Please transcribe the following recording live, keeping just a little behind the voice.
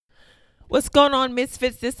What's going on,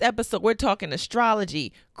 Misfits? This episode, we're talking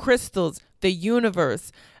astrology, crystals, the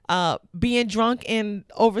universe, being drunk in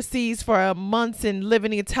overseas for months and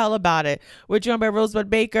living to tell about it. We're joined by Rosebud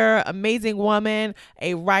Baker, amazing woman,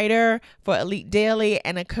 a writer for Elite Daily,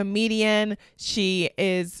 and a comedian. She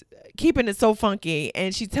is keeping it so funky,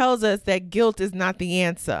 and she tells us that guilt is not the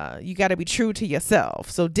answer. You got to be true to yourself.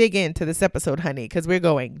 So dig into this episode, honey, because we're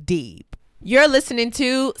going deep. You're listening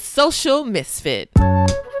to Social Misfit.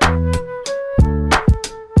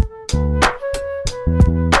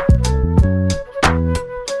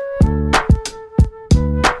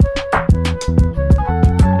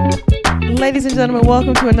 Ladies and gentlemen,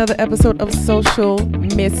 welcome to another episode of Social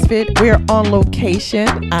Misfit. We're on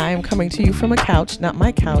location. I am coming to you from a couch, not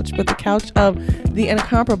my couch, but the couch of the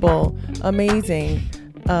incomparable, amazing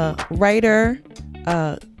writer,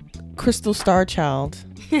 Crystal Starchild,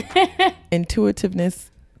 intuitiveness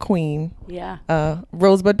queen,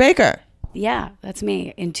 Rosebud Baker. Yeah, that's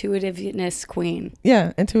me. Intuitiveness queen.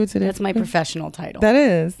 Yeah, intuitive. That's my professional title. That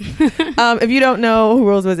is. If you don't know who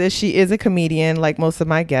Rosebud is, she is a comedian, like most of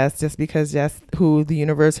my guests, just because that's who the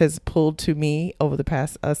universe has pulled to me over the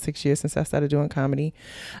past 6 years since I started doing comedy.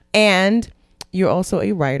 And you're also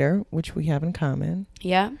a writer, which we have in common.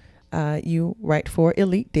 Yeah. You write for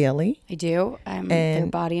Elite Daily. I do. I'm their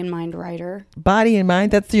body and mind writer. Body and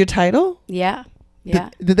mind, that's your title? Yeah.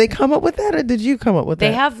 Yeah. Did they come up with that, or did you come up with that?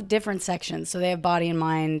 They have different sections. So they have body and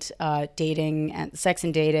mind, dating, and sex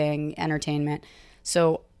and dating, entertainment.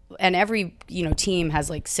 So, and every, team has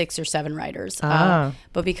like 6 or 7 writers. But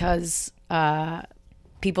because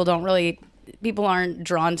people aren't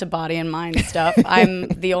drawn to body and mind stuff, I'm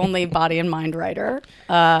the only body and mind writer.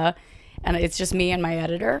 And it's just me and my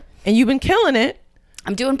editor. And you've been killing it.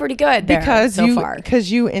 I'm doing pretty good there so far.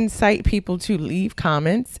 Because you incite people to leave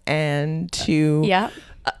comments and to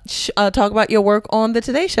talk about your work on the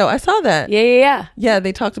Today Show. I saw that. Yeah. Yeah,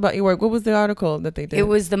 they talked about your work. What was the article that they did? It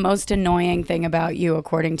was the most annoying thing about you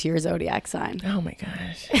according to your zodiac sign. Oh my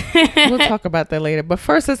gosh. We'll talk about that later. But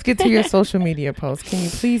first, let's get to your social media post. Can you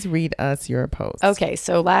please read us your post? Okay,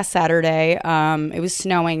 so last Saturday, it was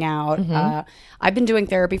snowing out. Mm-hmm. I've been doing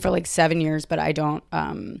therapy for like 7 years, but I don't...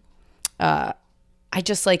 I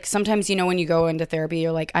just like sometimes, when you go into therapy,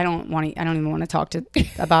 you're like, I don't even want to talk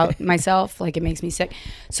about myself. Like it makes me sick.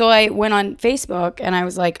 So I went on Facebook and I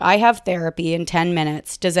was like, I have therapy in 10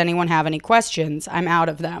 minutes. Does anyone have any questions? I'm out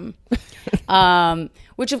of them.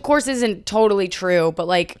 Which of course isn't totally true. But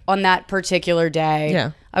like on that particular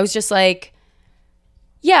day, I was just like,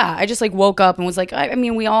 I just like woke up and was like, I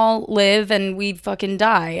mean, we all live and we fucking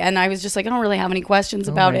die. And I was just like, I don't really have any questions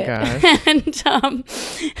about it. And I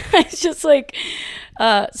was just like,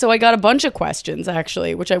 so I got a bunch of questions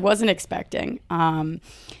actually, which I wasn't expecting.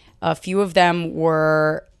 A few of them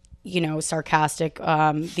were, sarcastic.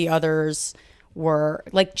 The others were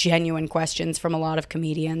like genuine questions from a lot of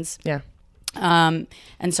comedians. Yeah. And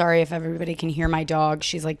sorry if everybody can hear my dog.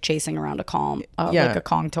 She's like chasing around a like a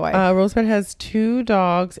Kong toy. Rosebud has 2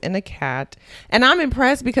 dogs and a cat, and I'm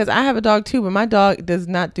impressed because I have a dog too, but my dog does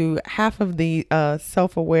not do half of the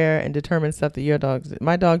self-aware and determined stuff that your dog does.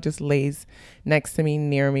 My dog just lays next to me,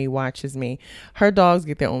 near me, watches me. Her dogs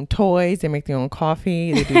get their own toys, they make their own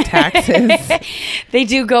coffee, they do taxes. They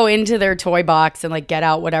do go into their toy box and like get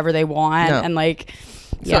out whatever they want. And like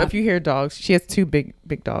so if you hear dogs, she has 2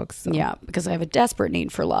 big dogs. So. Yeah, because I have a desperate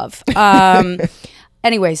need for love.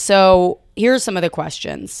 Anyway, so here's some of the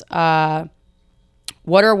questions.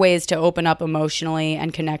 What are ways to open up emotionally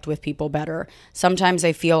and connect with people better? Sometimes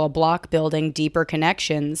I feel a block building deeper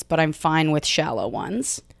connections, but I'm fine with shallow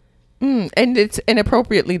ones. And it's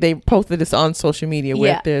inappropriately, they posted this on social media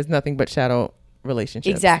where there's nothing but shadow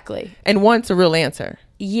relationships. Exactly. And one's a real answer.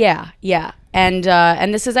 Yeah. And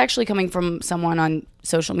this is actually coming from someone on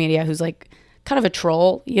social media who's like kind of a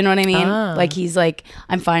troll, you know what I mean? Like he's like,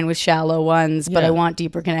 I'm fine with shallow ones, but I want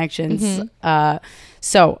deeper connections. Mm-hmm.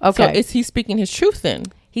 So is he speaking his truth then?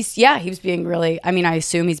 He was being really, I mean, I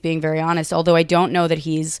assume he's being very honest, although I don't know that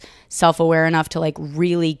he's self-aware enough to like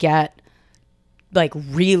really get like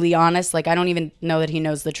really honest. Like I don't even know that he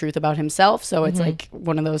knows the truth about himself. So it's like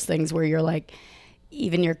one of those things where you're like,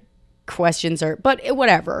 even your questions are, but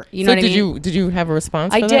whatever, you know what I mean? Did you have a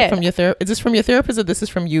response for that from your therapist? Is this from your therapist, or this is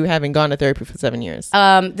from you having gone to therapy for 7 years?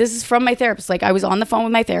 This is from my therapist. Like I was on the phone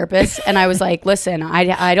with my therapist and I was like, listen,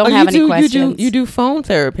 I don't have any questions. You do phone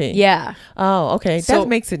therapy? Yeah. Oh, okay. So, that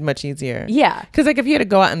makes it much easier. Yeah. Because like if you had to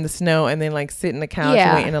go out in the snow and then like sit in the couch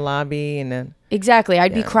and wait in the lobby and then. Exactly.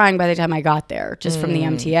 I'd be crying by the time I got there just from the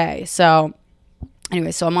MTA. So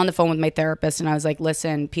anyway, so I'm on the phone with my therapist and I was like,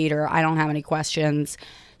 listen, Peter, I don't have any questions.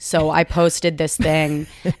 So I posted this thing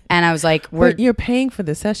and I was like, But you're paying for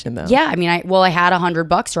the session though. yeah, I mean, I had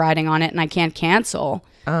 $100 riding on it and I can't cancel.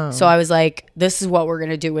 Oh. So I was like, this is what we're going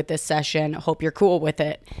to do with this session. Hope you're cool with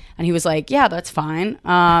it. And he was like, yeah, that's fine.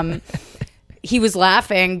 He was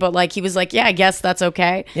laughing, but like, he was like, yeah, I guess that's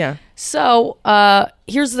okay. Yeah. So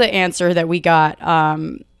here's the answer that we got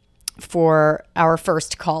for our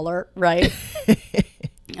first caller, right?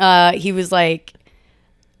 He was like,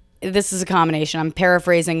 this is a combination. I'm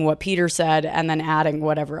paraphrasing what Peter said and then adding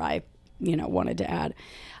whatever I, wanted to add.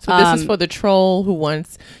 So this is for the troll who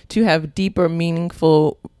wants to have deeper,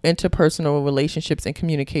 meaningful interpersonal relationships and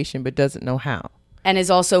communication, but doesn't know how. And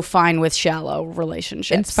is also fine with shallow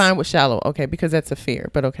relationships. And it's fine with shallow. Okay. Because that's a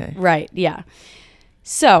fear, but okay. Right. Yeah.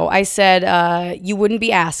 So I said, you wouldn't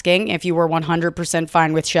be asking if you were 100%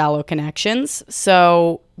 fine with shallow connections.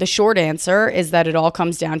 So the short answer is that it all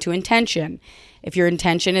comes down to intention. If your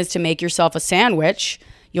intention is to make yourself a sandwich,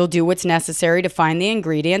 you'll do what's necessary to find the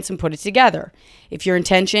ingredients and put it together. If your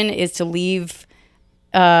intention is to leave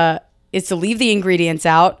the ingredients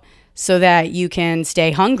out so that you can stay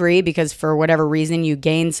hungry because for whatever reason you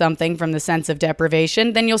gain something from the sense of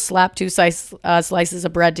deprivation, then you'll slap two slices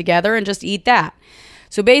of bread together and just eat that.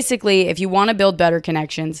 So basically, if you want to build better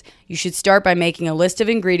connections, you should start by making a list of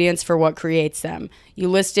ingredients for what creates them. You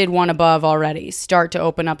listed one above already. Start to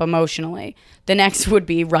open up emotionally. The next would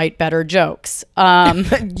be write better jokes.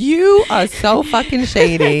 You are so fucking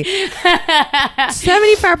shady.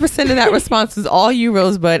 75% of that response was all you,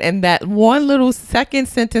 Rosebud, and that one little second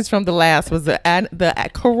sentence from the last was the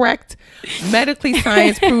correct, medically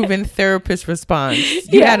science-proven therapist response.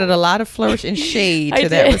 You added a lot of flourish and shade to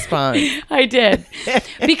that response. I did.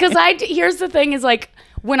 Because here's the thing is like,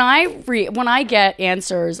 when I get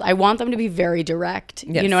answers, I want them to be very direct.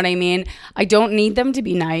 Yes. You know what I mean? I don't need them to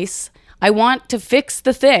be nice. I want to fix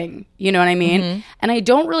the thing. You know what I mean? Mm-hmm. And I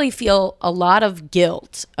don't really feel a lot of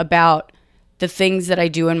guilt about the things that I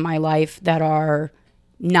do in my life that are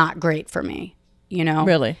not great for me. You know?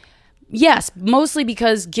 Really? Yes, mostly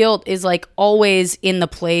because guilt is like always in the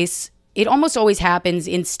place. It almost always happens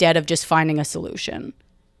instead of just finding a solution.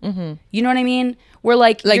 Mm-hmm. You know what I mean? We're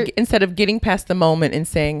like instead of getting past the moment and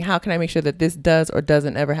saying, how can I make sure that this does or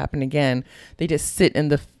doesn't ever happen again? They just sit in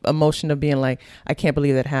the emotion of being like, I can't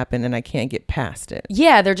believe that happened and I can't get past it.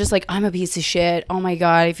 Yeah. They're just like, I'm a piece of shit. Oh my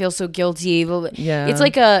God. I feel so guilty. Yeah.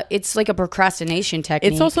 It's like a procrastination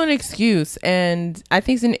technique. It's also an excuse. And I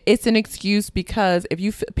think it's an excuse because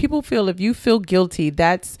people feel if you feel guilty,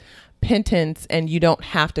 that's penance and you don't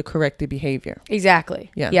have to correct the behavior.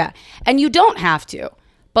 Exactly. Yeah. Yeah. And you don't have to.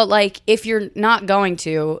 But like, if you're not going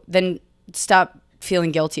to, then stop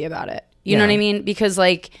feeling guilty about it. You know what I mean? Because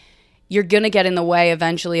like, you're going to get in the way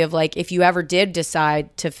eventually of like, if you ever did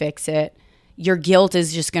decide to fix it, your guilt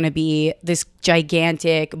is just going to be this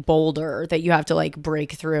gigantic boulder that you have to like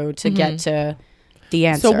break through to get to the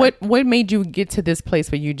answer. So what made you get to this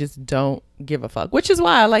place where you just don't give a fuck? Which is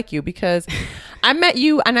why I like you, because I met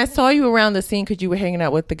you and I saw you around the scene because you were hanging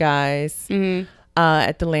out with the guys. Mm-hmm.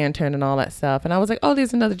 At the Lantern and all that stuff, and I was like, oh,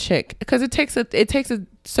 there's another chick, because it takes a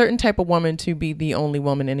certain type of woman to be the only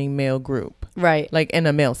woman in a male group, right? Like in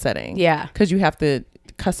a male setting, yeah, because you have to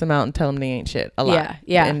cuss them out and tell them they ain't shit a lot,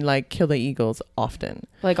 yeah, and like kill the egos often,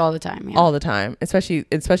 like all the time, all the time, especially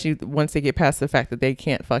once they get past the fact that they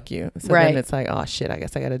can't fuck you. So then it's like, oh shit, I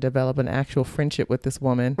guess I got to develop an actual friendship with this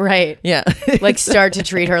woman, right? Yeah, like start to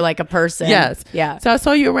treat her like a person. Yes, yeah. So I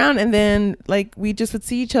saw you around, and then like we just would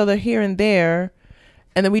see each other here and there.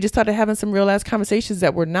 And then we just started having some real ass conversations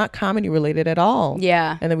that were not comedy related at all.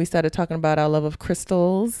 Yeah. And then we started talking about our love of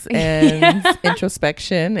crystals and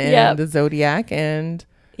introspection and the zodiac, and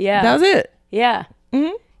that was it. Yeah.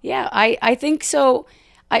 Mm-hmm. Yeah. I think so.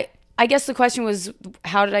 I guess the question was,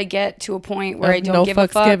 how did I get to a point where I don't give a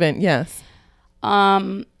fuck? No fucks given. Yes.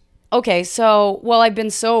 Okay. So, well, I've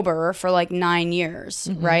been sober for like 9 years,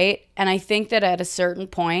 right? And I think that at a certain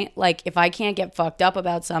point, like if I can't get fucked up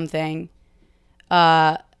about something,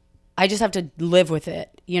 I just have to live with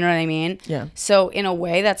it. You know what I mean? Yeah. So in a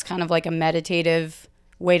way, that's kind of like a meditative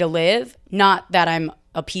way to live. Not that I'm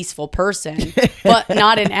a peaceful person, but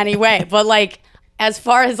not in any way. But like, as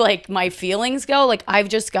far as like my feelings go, like I've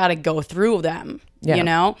just got to go through them, you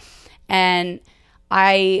know? And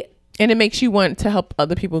it makes you want to help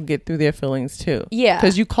other people get through their feelings too. Yeah.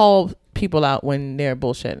 Because you call people out when they're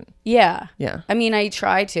bullshitting. Yeah. Yeah. I mean, I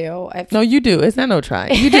try to. No, you do. It's not no try.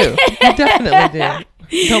 You do. You definitely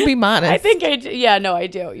do. Don't be modest. I think I do. Yeah, no, I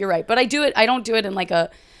do. You're right. But I do it. I don't do it in like I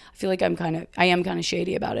feel like I am kind of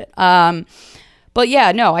shady about it. But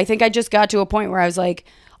yeah, no, I think I just got to a point where I was like,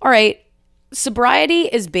 all right, sobriety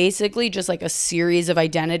is basically just like a series of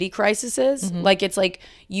identity crises. Mm-hmm. Like it's like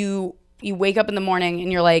you wake up in the morning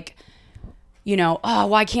and you're like, you know, oh,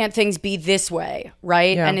 why can't things be this way,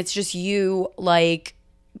 right? Yeah. And it's just you like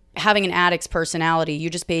having an addict's personality. You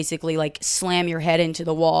just basically like slam your head into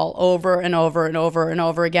the wall over and over and over and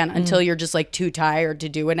over again until you're just like too tired to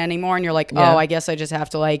do it anymore, and you're like, Yeah. oh, I guess I just have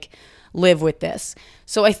to like live with this.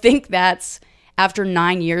 So I think that's after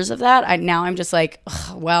 9 years of that, I'm just like,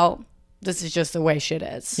 ugh, well, this is just the way shit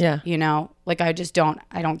is. Yeah. You know, like I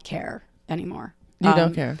don't care anymore. You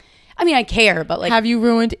don't care. I mean, I care, but like, Have you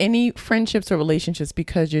ruined any friendships or relationships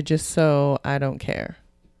because you're just so I don't care?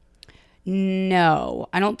 no,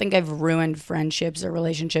 I don't think I've ruined friendships or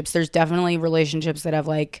relationships. There's definitely relationships that have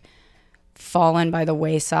like fallen by the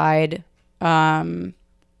wayside. There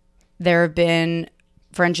have been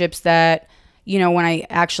friendships that, you know, when I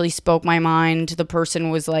actually spoke my mind, the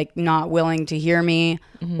person was like not willing to hear me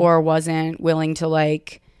or wasn't willing to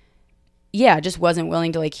like, just wasn't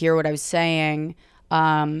willing to like hear what I was saying.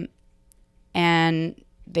 And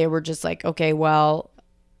they were just like, okay, well,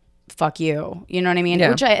 fuck you. You know what I mean? Yeah.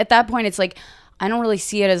 Which at that point, it's like, I don't really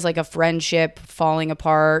see it as like a friendship falling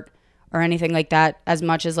apart or anything like that, as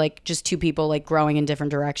much as like just two people like growing in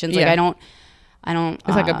different directions. Like Yeah. I don't.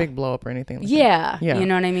 It's like a big blow up or anything like Yeah. Yeah. You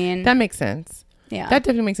know what I mean? that makes sense. yeah. That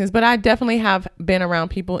definitely makes sense. But I definitely have been around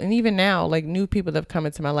people, and even now, like new people that have come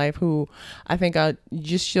into my life who I think are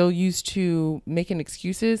just so used to making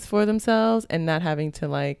excuses for themselves and not having to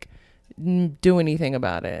like do anything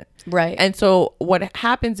about it. right. And so what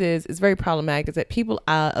happens is very problematic is that people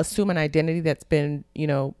assume an identity that's been, you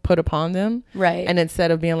know, put upon them. Right. And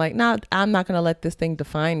instead of being like, no, I'm not going to let this thing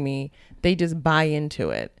define me, they just buy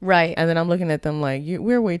into it. right. And then I'm looking at them like,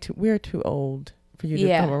 we're too old for you to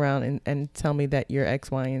Yeah. come around and tell me that you're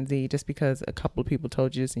X, Y, and Z just because a couple of people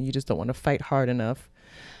told you this and you just don't want to fight hard enough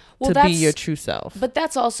to be your true self. But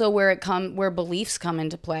that's also where where beliefs come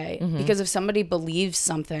into play. Because if somebody believes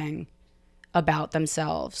something about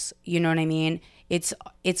themselves, you know what I mean? It's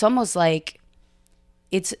almost like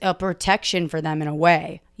it's a protection for them in a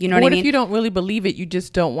way. You know what I What mean? if you don't really believe it? You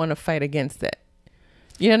just don't want to fight against it.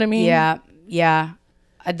 You know what I mean? Yeah, yeah.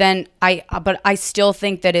 Then but I still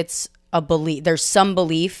think that it's a belief. There's some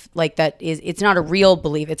belief like that it's not a real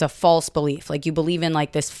belief. It's a false belief. Like you believe in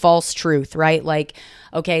like this false truth, right? Like,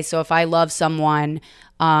 okay, so if I love someone,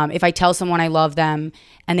 if I tell someone I love them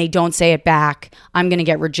and they don't say it back, I'm going to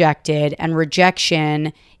get rejected. And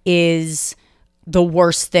rejection is the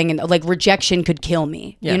worst thing. And like rejection could kill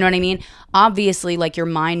me. Yeah. You know what I mean? Obviously, like your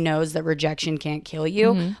mind knows that rejection can't kill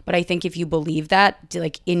you. But I think if you believe that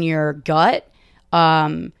like in your gut,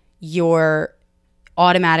 your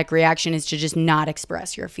automatic reaction is to just not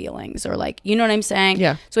express your feelings or like, you know what I'm saying?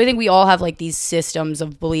 Yeah. So I think we all have like these systems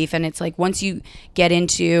of belief, and it's like once you get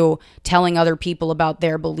into telling other people about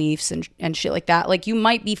their beliefs and shit like that, like you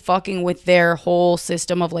might be fucking with their whole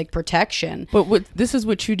system of like protection. But this is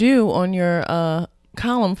what you do on your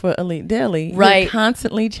column for Elite Daily. Right. You're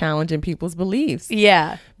constantly challenging people's beliefs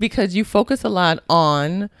Yeah. because you focus a lot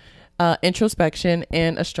on introspection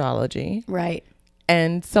and astrology. Right.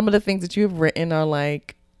 And some of the things that you have written are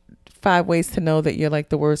like 5 ways to know that you're like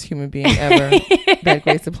the worst human being ever that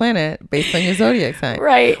graced the planet based on your zodiac sign.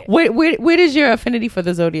 Right. Where does your affinity for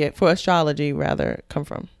the zodiac, for astrology rather, come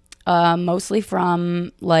from? Mostly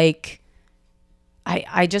from like,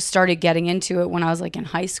 I just started getting into it when I was like in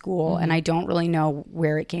high school, and I don't really know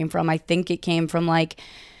where it came from. I think it came from like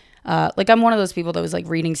I'm one of those people that was like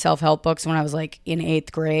reading self-help books when I was like in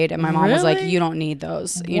 8th grade, and my mom was like, Really? you don't need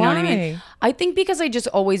those. You know what I mean? Why? I think because I just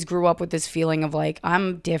always grew up with this feeling of like,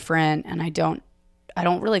 I'm different and I don't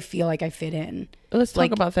really feel like I fit in. Let's talk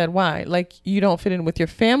Like- about that. Why? Like you don't fit in with your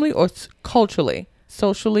family or culturally,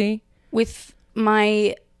 socially? With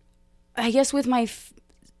my, I guess with my,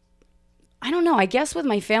 I don't know, I guess with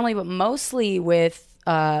my family, but mostly with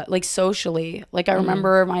like socially. Like I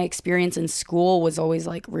remember my experience in school was always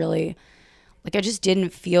like really, like I just didn't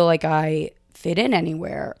feel like I fit in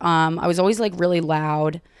anywhere. I was always like really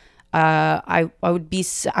loud. I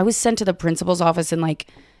was sent to the principal's office in like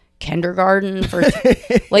kindergarten for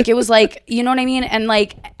like it was like, you know what I mean? And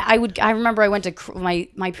like I remember I went to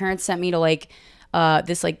my parents sent me to like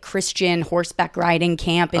this like Christian horseback riding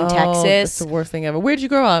camp in That's Texas, the worst thing ever. Where'd you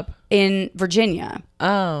grow up? in Virginia.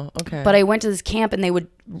 Oh, okay. But I went to this camp and they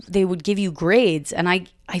would give you grades, and I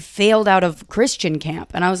failed out of Christian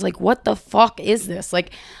camp, and I was like, what the fuck is this?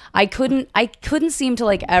 Like I couldn't seem to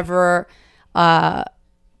like ever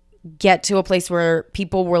get to a place where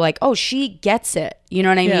people were like, oh, she gets it. You know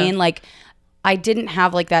what I Yeah. mean? Like I didn't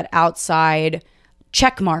have like that outside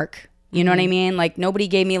check mark You know what I mean? Like nobody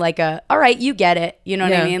gave me like all right, you get it. You know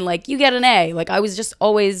what I mean? Like you get an A. Like I was just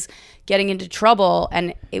always getting into trouble,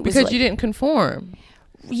 and it was because like, you didn't conform.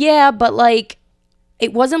 yeah, but like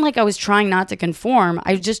it wasn't like I was trying not to conform.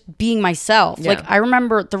 I was just being myself. Yeah. Like I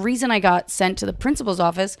remember the reason I got sent to the principal's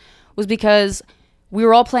office was because we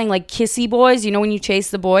were all playing like kissy boys, you know, when you chase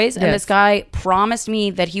the boys. And this guy promised me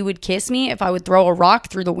that he would kiss me if I would throw a rock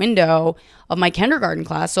through the window of my kindergarten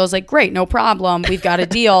class. So I was like, great, no problem. We've got a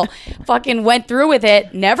deal. Fucking went through with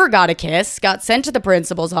it. Never got a kiss. Got sent to the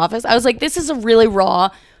principal's office. I was like, this is a really raw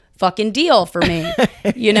fucking deal for me.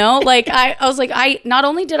 You know, like I was like, not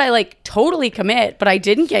only did I like totally commit, but I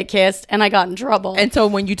didn't get kissed and I got in trouble. And so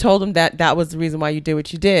when you told him that was the reason why you did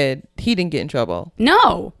what you did, he didn't get in trouble.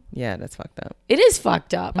 No. Yeah, that's fucked up. It is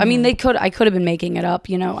fucked up. I mean, I could have been making it up.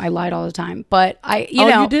 You know, I lied all the time, but you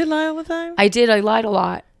know, you did lie all the time? I did. I lied a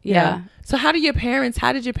lot. Yeah. So how did your parents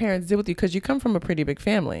deal with you? Because you come from a pretty big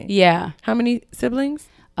family. Yeah. How many siblings?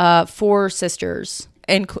 4 sisters.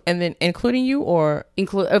 And then including you, or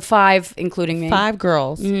 5, including me. 5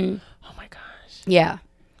 girls. Oh my gosh. Yeah.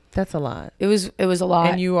 That's a lot. It was a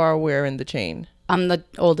lot. And you are where in the chain? I'm the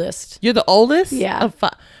oldest. You're the oldest? Yeah. Of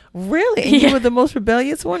 5. Really? And you were the most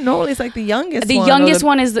rebellious one? Normally it's like the youngest The one. youngest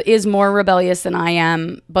one is more rebellious than I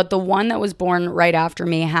am, but the one that was born right after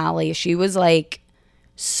me, Hallie, she was like,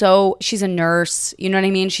 she's a nurse, you know what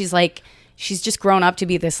I mean? She's just grown up to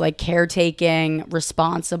be this like caretaking,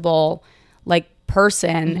 responsible like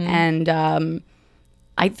person. And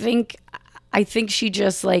I think she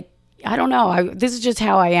just like, I don't know. This is just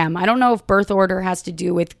how I am. I don't know if birth order has to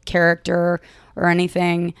do with character or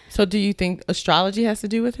anything. So do you think astrology has to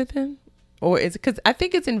do with it then? Or is it, because I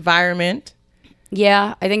think it's environment.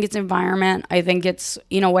 Yeah, I think it's environment. I think it's,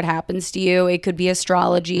 you know, what happens to you. It could be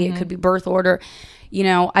astrology. It could be birth order. You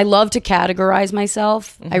know, I love to categorize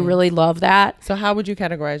myself. I really love that. So how would you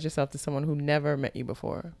categorize yourself to someone who never met you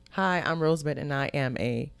before? Hi, I'm Rosebud and I am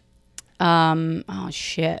a... Oh,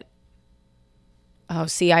 shit. Oh,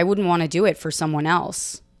 see, I wouldn't want to do it for someone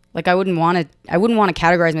else. Like I wouldn't want to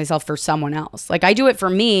categorize myself for someone else. Like I do it for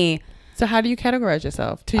me. So how do you categorize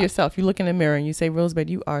yourself to yourself? You look in the mirror and you say, Rosebud,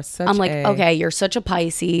 you are such I'm like, okay, you're such a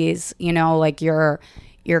Pisces, you know, like you're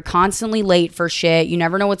constantly late for shit. You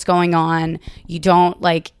never know what's going on. You don't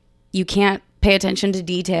you can't pay attention to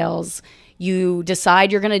details. You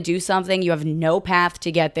decide you're going to do something. You have no path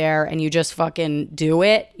to get there and you just fucking do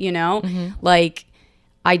it, you know? Like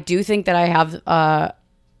I do think that I have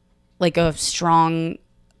like a strong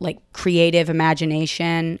like creative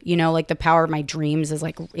imagination, you know, like the power of my dreams is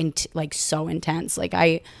like so intense. Like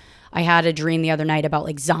I had a dream the other night about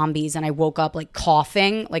like zombies and I woke up like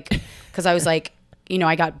coughing, like because I was like, you know,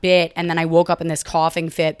 I got bit and then I woke up in this coughing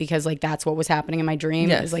fit because like that's what was happening in my dream.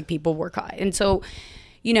 Yes. It was like people were caught. And so,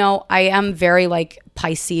 you know, I am very like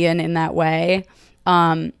Piscean in that way.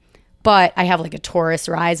 But I have like a Taurus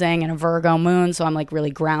rising and a Virgo moon, so I'm like really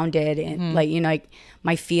grounded and like, you know, like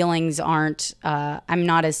my feelings aren't I'm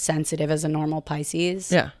not as sensitive as a normal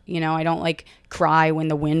Pisces. Yeah. You know, I don't like cry when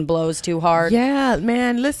the wind blows too hard. Yeah,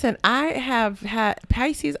 man, listen, I have had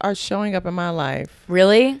Pisces are showing up in my life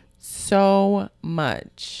Really? so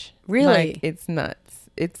much. Really? Like, it's nuts.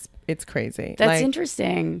 It's crazy. That's like,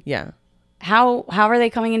 interesting. Yeah. How are they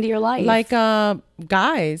coming into your life? Like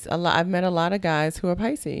guys, I've met a lot of guys who are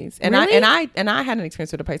Pisces, and Really? I had an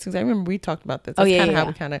experience with a Pisces. I remember we talked about this. Oh, yeah, kind of yeah, how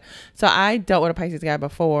we kind of. So I dealt with a Pisces guy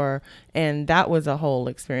before, and that was a whole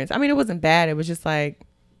experience. I mean, it wasn't bad. It was just like,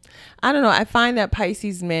 I don't know. I find that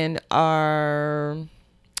Pisces men are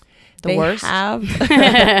The worst?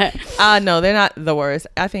 Have no, they're not the worst.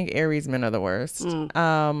 I think Aries men are the worst.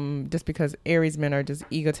 Just because Aries men are just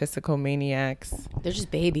egotistical maniacs. They're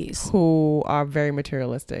just babies. Who are very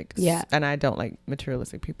materialistic. Yeah. And I don't like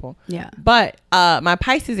materialistic people. Yeah. But my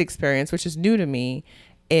Pisces experience, which is new to me,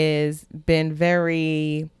 is been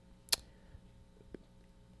very,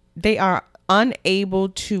 they are unable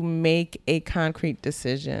to make a concrete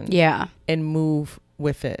decision. Yeah. And move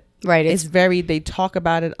with it. Right. They talk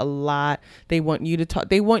about it a lot. They want you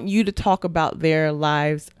to talk about their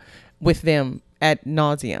lives with them ad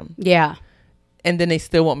nauseum. Yeah. And then they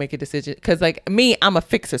still won't make a decision. Because like me, I'm a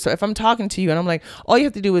fixer. So if I'm talking to you and I'm like, all you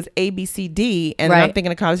have to do is A, B, C, D. And then I'm thinking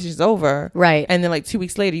the conversation's over. Right. And then like 2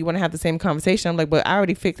 weeks later, you want to have the same conversation. I'm like, but I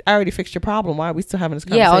already fixed your problem. Why are we still having this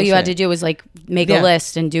conversation? Yeah. All you had to do was like make a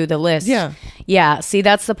list and do the list. Yeah. Yeah. See,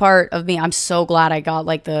 that's the part of me. I'm so glad I got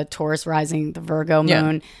like the Taurus rising, the Virgo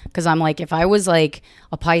moon. Because I'm like, if I was like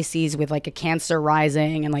a Pisces with like a Cancer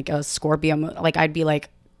rising and like a Scorpio moon, like I'd be like,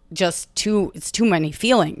 it's too many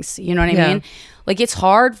feelings. You know what I mean? Like it's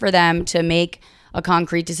hard for them to make a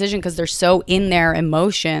concrete decision because they're so in their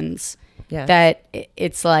emotions Yes. that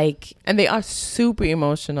it's like, And they are super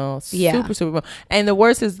emotional. Yeah. Super emotional. And the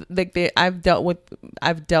worst is like I've dealt with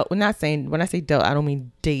not saying, when I say dealt, I don't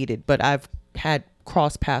mean dated, but I've had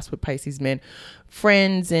cross paths with Pisces men,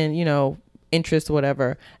 friends and, you know, interests,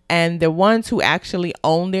 whatever. And the ones who actually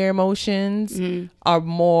own their emotions are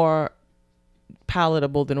more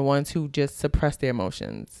palatable than the ones who just suppress their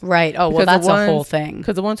emotions. right. Oh, well, that's a whole thing.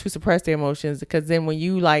 Because the ones who suppress their emotions, because then when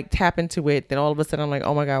you like tap into it, then all of a sudden I'm like,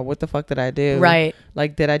 oh my God, what the fuck did I do? Right.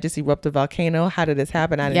 Like, did I just erupt a volcano? How did this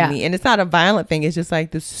happen? I didn't Yeah. mean. And it's not a violent thing. It's just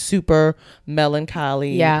like this super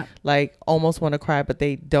melancholy. Yeah. Like almost want to cry, but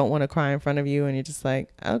they don't want to cry in front of you. And you're just like,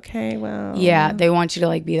 okay, well. Yeah. They want you to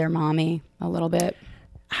like be their mommy a little bit.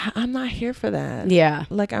 I'm not here for that. Yeah.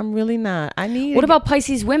 Like, I'm really not. What about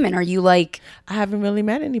Pisces women? Are you like, I haven't really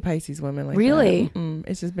met any Pisces women like Really? that. Mm-mm.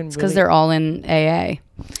 It's just been because really. they're all in AA?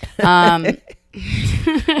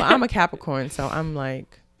 Well, I'm a Capricorn, so I'm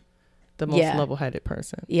like the most Yeah. level-headed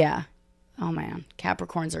person. Yeah. Oh man,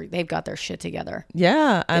 Capricorns they've got their shit together.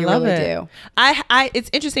 Yeah, I They love really it. do. It's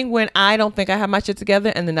interesting when I don't think I have my shit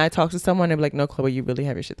together, and then I talk to someone and be like, "No, Chloe, you really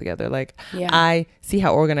have your shit together." Like, Yeah. I see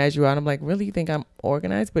how organized you are, and I'm like, "Really, you think I'm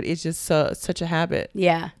organized?" But it's just such a habit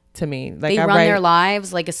Yeah. to me. Like, They I run write, their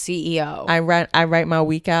lives like a CEO. I write my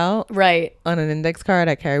week out Right. on an index card.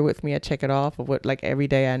 I carry with me. I check it off of what, like, every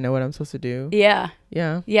day I know what I'm supposed to do. Yeah.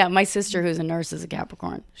 Yeah. Yeah. My sister, who's a nurse, is a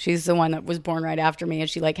Capricorn. She's the one that was born right after me, and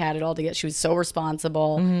she like had it all together. She was so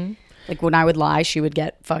responsible. Mm-hmm. Like when I would lie, she would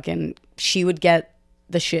get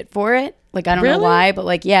the shit for it. Like, I don't know Really? why, but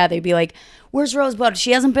like, yeah, they'd be like, "Where's Rosebud?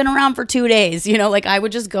 She hasn't been around for 2 days." You know, like I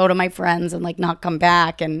would just go to my friends and like not come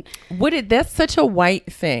back. And That's such a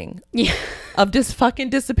white thing. yeah, Of just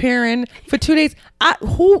fucking disappearing for 2 days.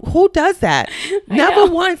 Who does that? Never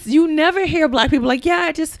once. You never hear black people like, yeah,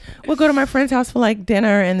 I just will go to my friend's house for like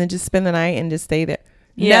dinner and then just spend the night and just stay there.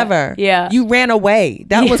 Yeah, Never. yeah. You ran away.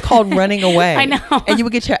 That was called running away. I know. And you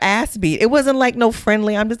would get your ass beat. It wasn't like no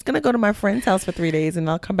friendly, I'm just going to go to my friend's house for 3 days and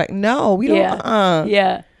I'll come back. No, we don't. yeah,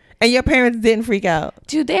 yeah. And your parents didn't freak out.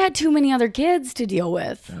 Dude, they had too many other kids to deal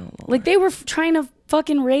with. Oh, Like they were trying to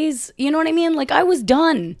fucking raise, you know what I mean? Like I was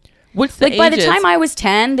done. What's the Like by the ages? time I was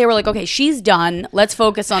 10, they were like, "Okay, she's done. Let's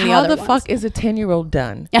focus on the How other the ones." fuck is a 10-year-old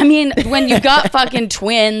done? I mean, when you got fucking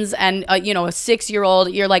twins and a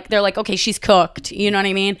 6-year-old, you're like, they're like, "Okay, she's cooked." You know what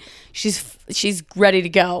I mean? She's ready to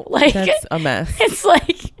go. Like That's a mess. it's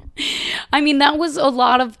like, I mean, that was a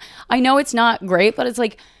lot of. I know it's not great, but it's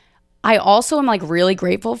like, I also am like really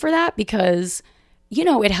grateful for that because,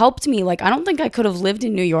 it helped me. Like, I don't think I could have lived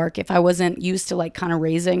in New York if I wasn't used to like kind of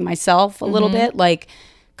raising myself a little bit, like.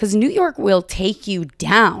 Because New York will take you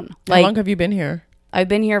down. How Like, long have you been here? I've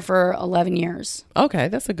been here for 11 years. Okay,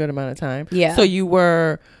 that's a good amount of time. Yeah. So you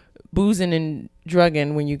were boozing and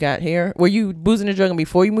drugging when you got here? Were you boozing and drugging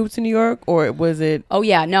before you moved to New York, or was it? Oh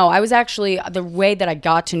yeah, no, I was actually, the way that I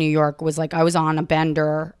got to New York was like I was on a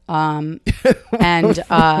bender, and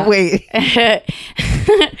Wait.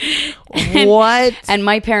 What? and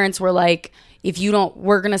my parents were like, if you don't,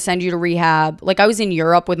 we're gonna send you to rehab. Like I was in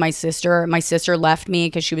Europe with my sister. My sister left me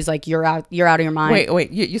because she was like, you're out of your mind.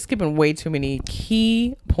 Wait. You're skipping way too many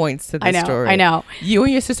key points to this story. I know. You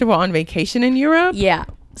and your sister were on vacation in Europe? Yeah.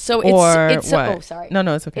 So it's so, what? oh sorry. No,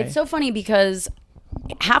 it's okay. It's so funny because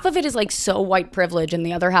half of it is like so white privilege, and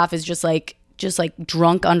the other half is just like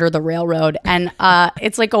drunk under the railroad, and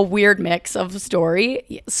it's like a weird mix of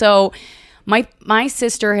story. So my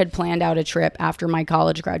sister had planned out a trip after my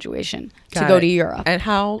college graduation to go to Europe. And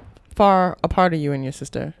how far apart are you and your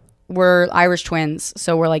sister? We're Irish twins,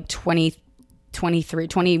 so we're like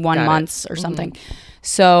 21 months or something.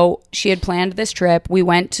 So she had planned this trip. We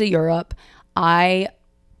went to Europe. I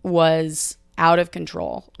was out of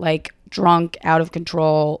control, like drunk, out of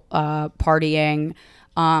control, partying.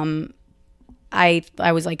 I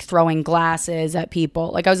was like throwing glasses at people.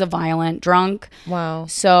 Like I was a violent drunk. Wow.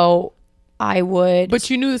 So I would. But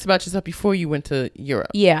you knew this about yourself before you went to Europe.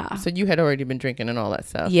 Yeah. So you had already been drinking and all that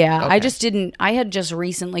stuff. Yeah. Okay. I just didn't. I had just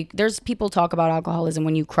recently. There's people talk about alcoholism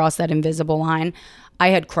when you cross that invisible line. I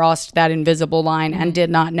had crossed that invisible line and did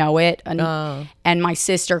not know it. And my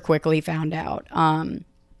sister quickly found out.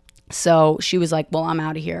 So she was like, well, I'm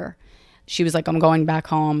out of here. She was like, I'm going back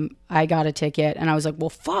home. I got a ticket. And I was like, well,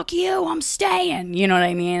 fuck you. I'm staying. You know what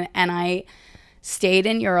I mean? And I stayed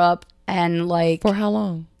in Europe and like. For how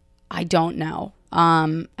long? I don't know.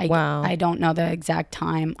 Wow. I don't know the exact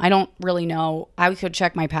time. I don't really know. I could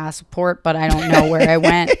check my passport, but I don't know where I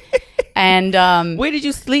went. And where did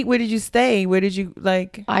you sleep? Where did you stay? Where did you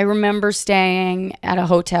like? I remember staying at a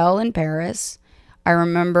hotel in Paris. I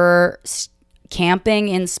remember camping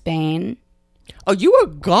in Spain. Oh, you were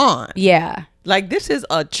gone. Yeah. Like, this is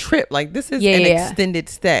a trip. Like, this is Yeah, an yeah. extended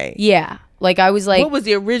stay. Yeah. Like, I was like, What was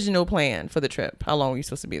the original plan for the trip? How long were you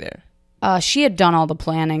supposed to be there? she had done all the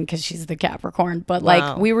planning because she's the Capricorn. But, Wow.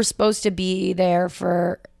 like, we were supposed to be there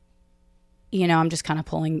for, you know, I'm just kind of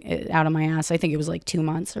pulling it out of my ass. I think it was like 2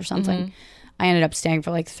 months or something. I ended up staying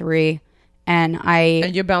for like 3. And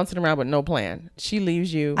And you're bouncing around with no plan. She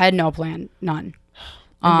leaves you. I had no plan. None.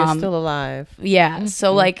 And you're still alive. Yeah.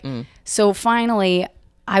 So like, so finally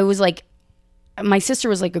I was like, my sister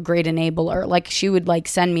was like a great enabler. Like she would like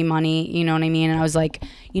send me money, you know what I mean? And I was like,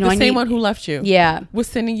 you know, The same one who left you. Yeah. Was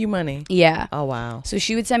sending you money. Yeah. Oh, wow. So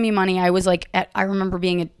she would send me money. I was like, I remember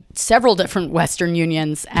being at several different Western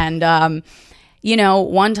Unions. And, you know,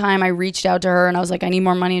 one time I reached out to her and I was like, I need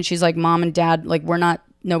more money. And she's like, Mom and Dad, like,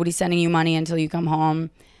 nobody's sending you money until you come home.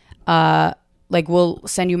 Like, we'll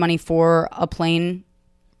send you money for a plane,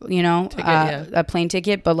 you know, a plane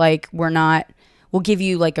ticket, but like, we'll give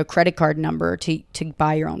you like a credit card number to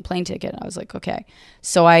buy your own plane ticket. I was like, okay.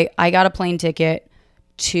 So I got a plane ticket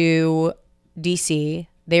to DC.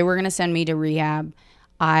 They were going to send me to rehab.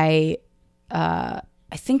 I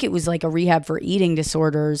think it was like a rehab for eating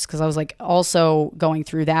disorders because I was like also going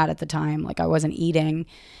through that at the time. Like I wasn't eating.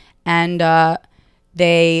 And I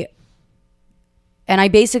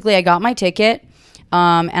got my ticket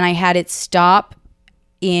and I had it stop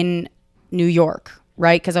in New York,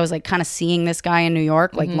 right? Because I was like kind of seeing this guy in New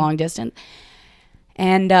York, like long distance.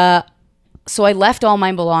 And so I left all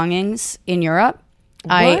my belongings in Europe.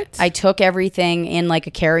 What? I took everything in like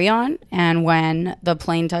a carry-on. And when the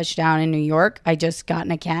plane touched down in New York, I just got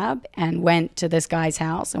in a cab and went to this guy's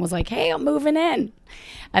house and was like, hey, I'm moving in.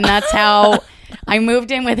 And that's how I moved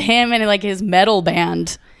in with him and like his metal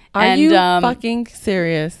band. Are you fucking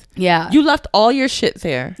serious? Yeah. You left all your shit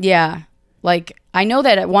there. Yeah. Like, I know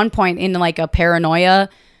that at one point in like a paranoia,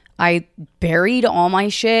 I buried all my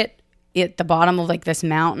shit at the bottom of like this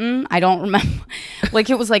mountain. I don't remember. Like,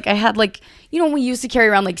 it was like I had like, you know, when we used to carry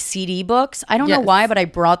around like CD books. I don't know why, but I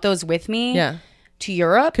brought those with me to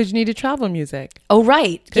Europe. Because you needed travel music. Oh,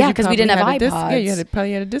 right. Yeah, because we didn't have iPods. You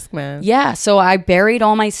probably had a Discman. Yeah, so I buried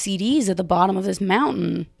all my CDs at the bottom of this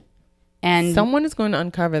mountain. And someone is going to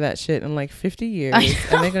uncover that shit in like 50 years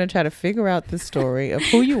and they're going to try to figure out the story of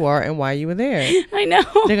who you are and why you were there. I know.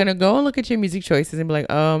 They're going to go and look at your music choices and be like,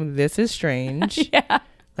 this is strange. Yeah.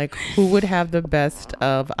 Like, who would have the best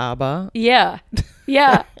of ABBA? Yeah.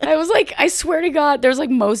 Yeah. I was like, I swear to God, there's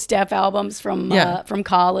like Mos Def albums from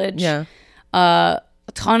college. Yeah. A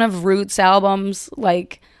ton of Roots albums.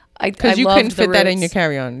 Like, because you couldn't fit that in your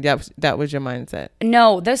carry-on. That was your mindset.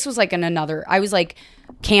 No, this was like I was like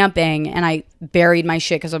camping and I buried my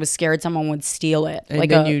shit because I was scared someone would steal it. And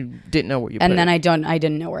then you didn't know where you put it. And then I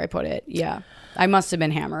didn't know where I put it. Yeah. I must have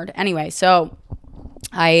been hammered. Anyway, so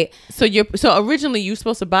originally you were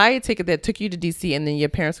supposed to buy a ticket that took you to DC and then your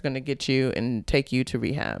parents were going to get you and take you to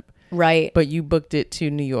rehab. Right. But you booked it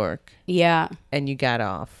to New York. Yeah. And you got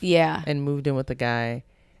off. Yeah. And moved in with a guy.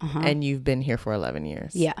 And you've been here for 11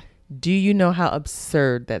 years. Yeah. Do you know how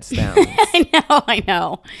absurd that sounds? I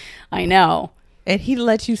know. And he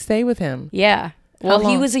let you stay with him. Yeah. Well,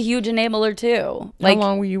 he was a huge enabler too. How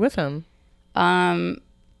long were you with him?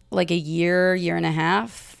 Like a year and a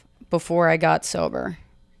half before I got sober.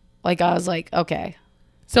 Like I was like, okay.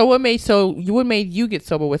 So what made you get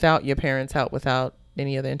sober without your parents' help, without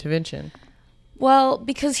any other intervention? Well,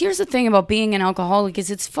 because here's the thing about being an alcoholic is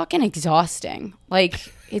it's fucking exhausting.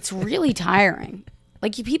 Like, it's really tiring.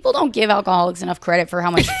 Like, people don't give alcoholics enough credit for how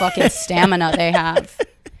much fucking stamina they have.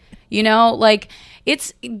 You know, like,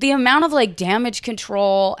 it's the amount of like damage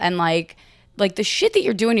control and like the shit that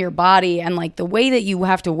you're doing to your body and like the way that you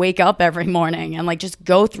have to wake up every morning and like just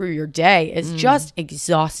go through your day is just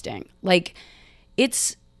exhausting. Like,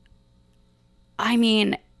 it's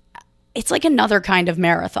like another kind of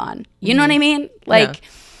marathon. You know what I mean? Like,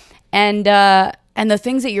 and the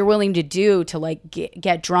things that you're willing to do to like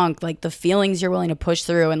get drunk, like the feelings you're willing to push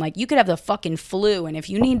through, and like you could have the fucking flu, and if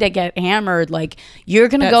you need to get hammered, like you're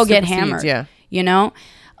gonna go get hammered. Yeah, you know.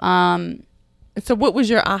 So what was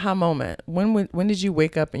your aha moment? When did you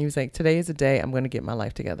wake up and you was like, today is the day I'm gonna get my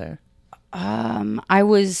life together? I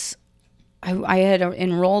had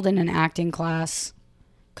enrolled in an acting class.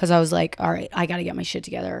 Because I was like, all right, I got to get my shit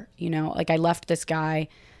together. You know, like I left this guy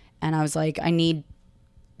and I was like, I need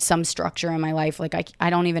some structure in my life. Like I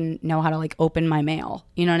don't even know how to like open my mail.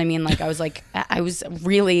 You know what I mean? Like I was like, I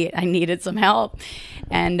needed some help.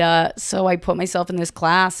 And so I put myself in this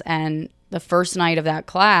class, and the first night of that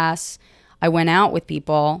class, I went out with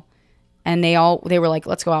people and they were like,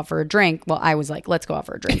 let's go out for a drink. Well, I was like, let's go out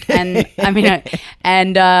for a drink. And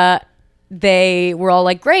they were all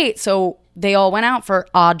like, great. So they all went out for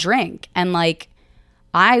a drink. And like,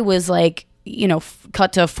 I was like, you know,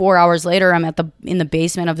 cut to 4 hours later, I'm in the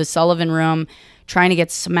basement of the Sullivan Room trying to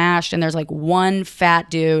get smashed. And there's like one fat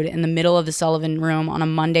dude in the middle of the Sullivan Room on a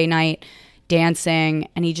Monday night dancing.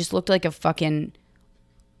 And he just looked like a fucking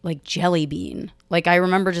like jelly bean. Like, I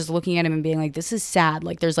remember just looking at him and being like, this is sad.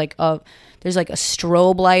 Like, there's like a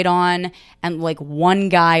strobe light on and like one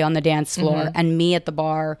guy on the dance floor and me at the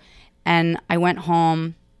bar. And I went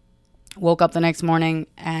home, woke up the next morning,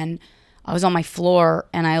 and I was on my floor,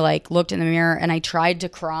 and I like looked in the mirror and I tried to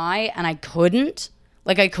cry and I couldn't.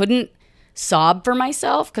 Like, I couldn't sob for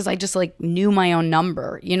myself because I just like knew my own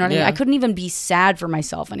number. You know what I mean? I couldn't even be sad for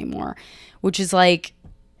myself anymore, which is like,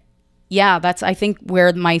 yeah, that's, I think,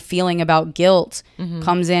 where my feeling about guilt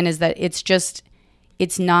comes in, is that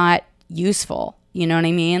it's not useful. You know what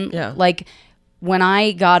I mean? Yeah. Like, when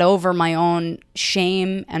I got over my own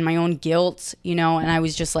shame and my own guilt, you know, and I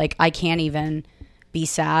was just like, I can't even be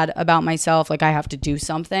sad about myself. Like, I have to do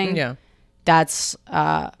something. Yeah. That's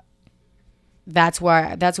where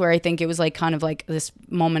I think it was like kind of like this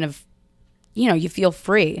moment of, you know, you feel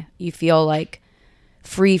free. You feel like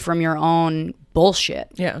free from your own bullshit.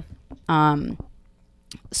 Yeah.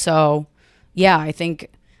 So yeah, I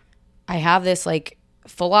think I have this like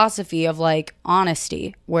philosophy of like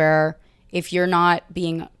honesty, where if you're not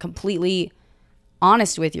being completely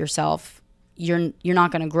honest with yourself, you're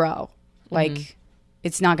not going to grow. Like,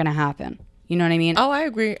 it's not going to happen. You know what I mean? Oh, I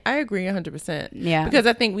agree. I agree 100%. Yeah. Because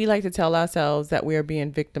I think we like to tell ourselves that we are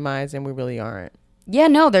being victimized and we really aren't. Yeah,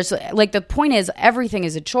 no, there's like, the point is everything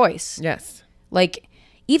is a choice. Yes. Like,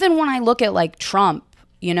 even when I look at like Trump,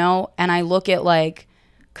 you know, and I look at like,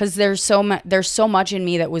 because there's so much in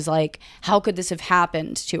me that was like, how could this have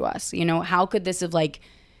happened to us? You know, how could this have like,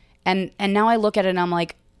 and now I look at it and I'm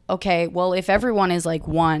like, okay, well, if everyone is like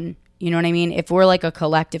one, you know what I mean? If we're like a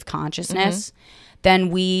collective consciousness,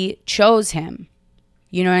 then we chose him.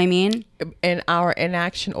 You know what I mean? In our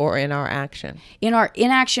inaction or in our action? In our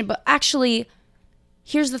inaction. But actually,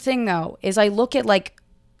 here's the thing though, is I look at like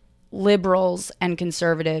liberals and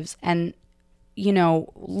conservatives, and you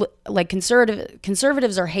know, like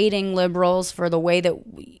conservatives are hating liberals for the way that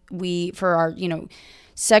we for our, you know,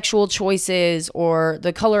 sexual choices or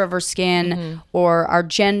the color of our skin or our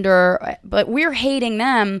gender, but we're hating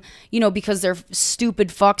them, you know, because they're stupid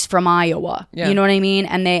fucks from Iowa. Yeah. You know what I mean?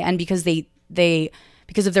 And because they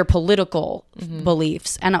because of their political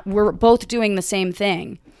beliefs, and we're both doing the same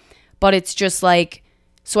thing. But it's just like,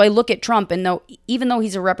 so I look at Trump, and even though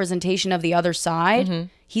he's a representation of the other side,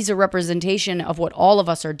 he's a representation of what all of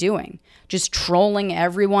us are doing. Just trolling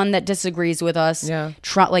everyone that disagrees with us. Yeah.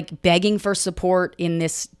 Like begging for support in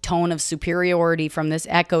this tone of superiority from this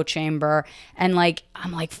echo chamber. And like,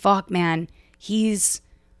 I'm like, fuck, man, he's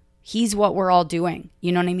what we're all doing.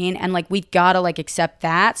 You know what I mean? And like, we've got to like accept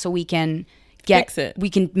that so we can fix it. We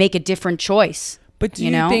can make a different choice. But do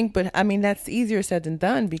you think, but I mean, that's easier said than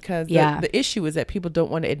done, because the issue is that people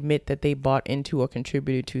don't want to admit that they bought into or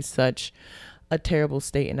contributed to such a terrible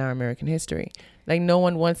state in our American history. Like, no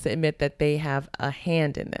one wants to admit that they have a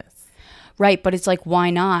hand in this. Right. But it's like,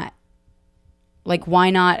 why not? Like,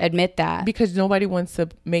 why not admit that? Because nobody wants to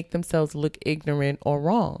make themselves look ignorant or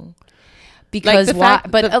wrong. Because like why?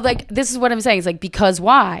 But like, this is what I'm saying. It's like, because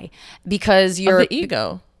why? Because you're the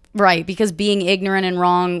ego. Right. Because being ignorant and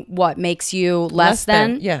wrong, what makes you less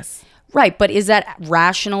than? Yes. Right. But is that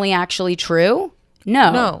rationally actually true?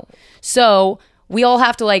 No. So we all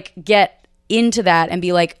have to like get into that and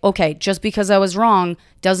be like, okay, just because I was wrong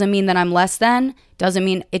doesn't mean that I'm less than, doesn't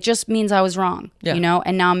mean, it just means I was wrong, you know,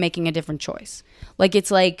 and now I'm making a different choice. Like,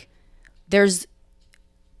 it's like, there's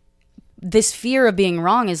this fear of being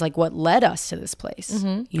wrong is like what led us to this place,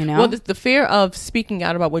 you know? Well, the fear of speaking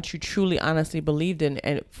out about what you truly honestly believed in,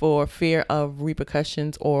 and for fear of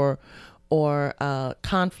repercussions or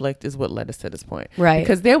conflict is what led us to this point. Right.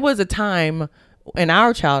 Because there was a time in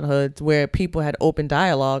our childhoods where people had open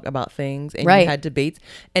dialogue about things, and you had debates,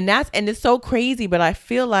 and it's so crazy. But I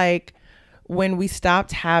feel like when we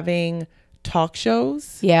stopped having talk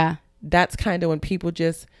shows, that's kind of when people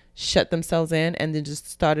just shut themselves in and then just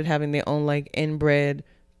started having their own like inbred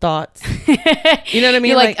thoughts. You know what I mean?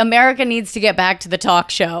 You're like, America needs to get back to the talk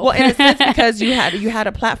show. Well, in a sense, because you had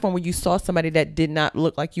a platform where you saw somebody that did not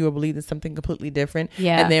look like you or believed in something completely different.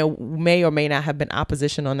 Yeah. And there may or may not have been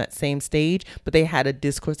opposition on that same stage, but they had a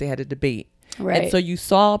discourse, they had a debate. Right. And so you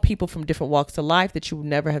saw people from different walks of life that you would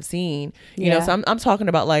never have seen. You know, so I'm talking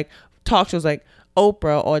about like talk shows like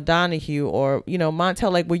Oprah or Donahue or,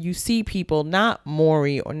 Montel, like where you see people, not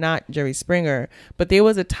Maury or not Jerry Springer, but there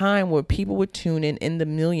was a time where people would tune in the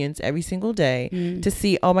millions every single day to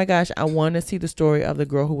see, oh my gosh, I want to see the story of the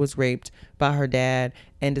girl who was raped by her dad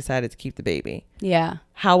and decided to keep the baby. Yeah.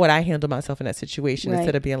 How would I handle myself in that situation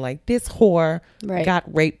instead of being like, this whore got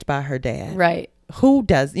raped by her dad? Right. Who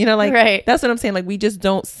does, right. That's what I'm saying. Like, we just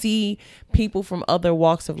don't see people from other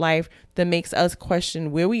walks of life that makes us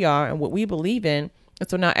question where we are and what we believe in. And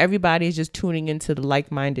so now everybody is just tuning into the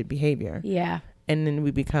like-minded behavior. Yeah. And then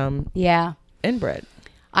we become inbred.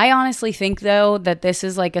 I honestly think, though, that this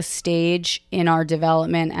is like a stage in our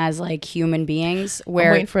development as like human beings where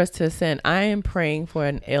I'm waiting for us to ascend. I am praying for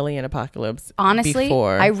an alien apocalypse. Honestly,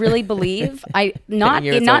 I really believe not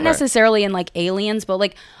necessarily in like aliens, but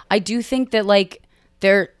like I do think that like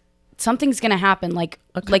something's gonna happen. Like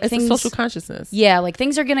it's a social consciousness. Yeah, like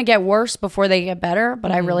things are gonna get worse before they get better, but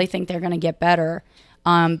I really think they're gonna get better.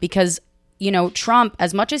 Because Trump,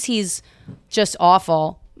 as much as he's just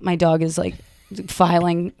awful, my dog is like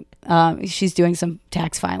filing. She's doing some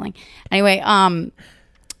tax filing. Anyway,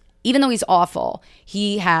 even though he's awful,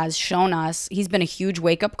 he has shown us, he's been a huge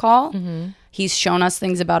wake-up call. He's shown us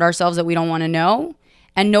things about ourselves that we don't want to know.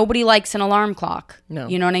 And nobody likes an alarm clock. No.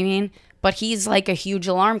 You know what I mean? But he's like a huge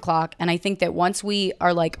alarm clock. And I think that once we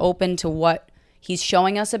are like open to what he's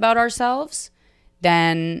showing us about ourselves,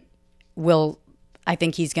 then I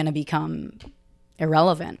think he's going to become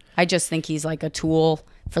irrelevant. I just think he's like a tool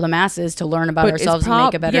for the masses to learn about ourselves and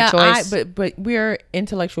make a better choice. But we're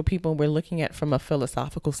intellectual people and we're looking at it from a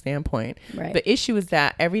philosophical standpoint. Right. The issue is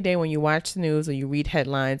that every day when you watch the news or you read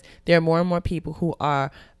headlines, there are more and more people who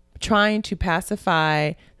are trying to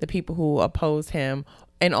pacify the people who oppose him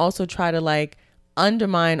and also try to like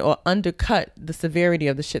undermine or undercut the severity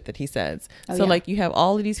of the shit that he says. Like you have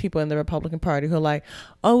all of these people in the Republican Party who are like,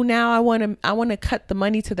 oh, now I want to cut the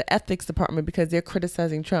money to the ethics department because they're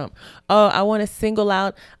criticizing Trump. Oh, I want to single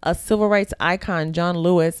out a civil rights icon, John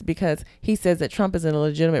Lewis, because he says that Trump is an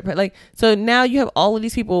illegitimate so now you have all of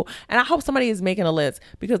these people, and I hope somebody is making a list,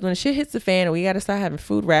 because when shit hits the fan and we got to start having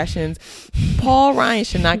food rations, Paul Ryan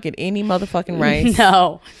should not get any motherfucking rights.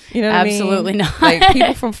 No, you know what absolutely I mean? not. Like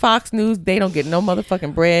people from Fox News, they don't get no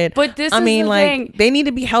motherfucking bread. But this is the thing. They need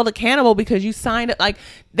to be held accountable because you signed it. Like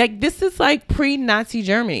this is like pre-Nazi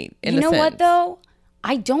Germany. You know what though?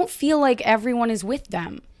 I don't feel like everyone is with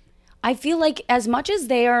them. I feel like as much as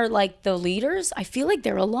they are like the leaders, I feel like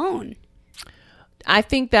they're alone. I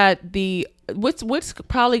think that what's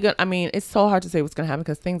probably going to, I mean, it's so hard to say what's going to happen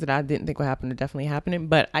because things that I didn't think would happen are definitely happening.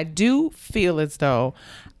 But I do feel as though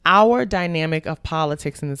our dynamic of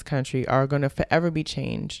politics in this country are going to forever be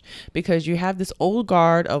changed because you have this old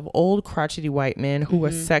guard of old crotchety white men who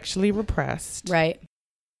are sexually repressed. Right.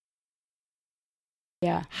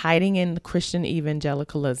 Yeah. Hiding in Christian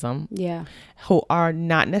evangelicalism. Yeah. Who are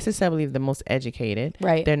not necessarily the most educated.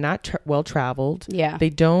 Right. They're not well traveled. Yeah. They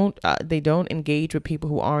don't engage with people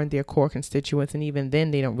who aren't their core constituents, and even then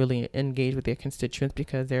they don't really engage with their constituents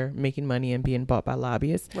because they're making money and being bought by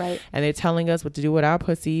lobbyists. Right. And they're telling us what to do with our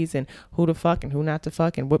pussies and who to fuck and who not to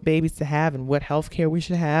fuck and what babies to have and what health care we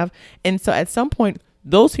should have. And so at some point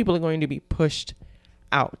those people are going to be pushed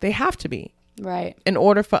out. They have to be. Right. In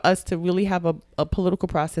order for us to really have a political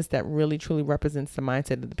process that really truly represents the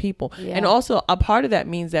mindset of the people. Yeah. And also a part of that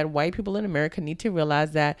means that white people in America need to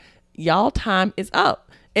realize that y'all time is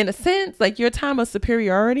up. In a sense, like your time of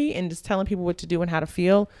superiority and just telling people what to do and how to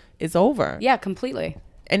feel is over. Yeah, completely.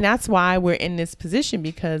 And that's why we're in this position,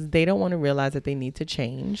 because they don't want to realize that they need to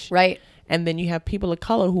change. Right. And then you have people of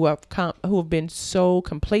color who have been so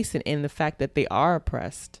complacent in the fact that they are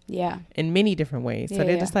oppressed. Yeah. In many different ways. So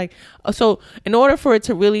they're just like, so in order for it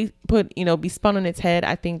to really be spun on its head,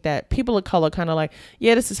 I think that people of color kind of like,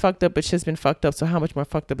 yeah, this is fucked up, but shit's been fucked up. So how much more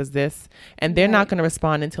fucked up is this? And they're not going to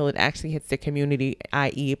respond until it actually hits their community,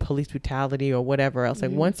 i.e. police brutality or whatever else.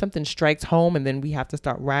 Like once something strikes home and then we have to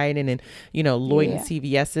start rioting and, Lloyd and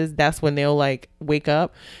CVS's, that's when they'll like wake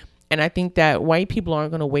up. And I think that white people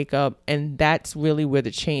aren't going to wake up, and that's really where the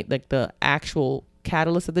change, like the actual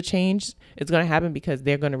catalyst of the change is going to happen, because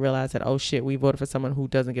they're going to realize that, oh shit, we voted for someone who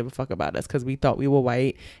doesn't give a fuck about us because we thought we were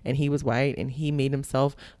white and he was white and he made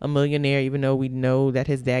himself a millionaire, even though we know that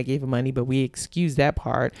his dad gave him money, but we excuse that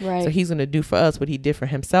part. Right. So he's going to do for us what he did for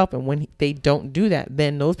himself. And when they don't do that,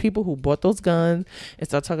 then those people who bought those guns and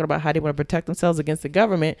start talking about how they want to protect themselves against the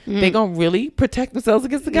government, they're going to really protect themselves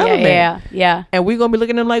against the government. Yeah. And we're going to be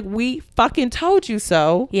looking at them like, we fucking told you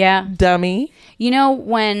so. Yeah. Dummy.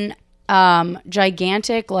 When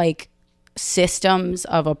gigantic like systems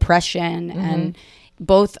of oppression and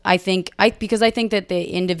both, I think, because I think that the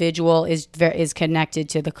individual is connected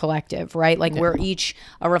to the collective, right? Like we're each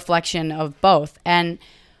a reflection of both. And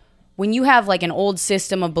when you have like an old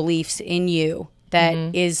system of beliefs in you that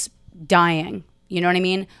is dying, you know what I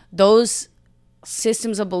mean? Those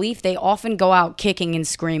systems of belief, they often go out kicking and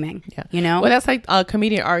screaming. Yeah. You know? Well, that's like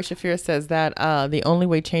comedian Ari Shaffir says that the only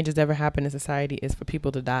way changes ever happen in society is for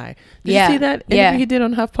people to die. Did you see that interview he did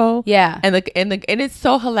on HuffPo? Yeah. And it's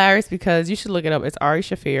so hilarious because you should look it up. It's Ari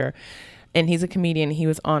Shaffir, and he's a comedian. He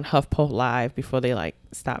was on HuffPo Live before they like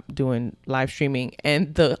stopped doing live streaming,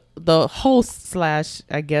 and the host / I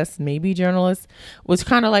guess maybe journalist was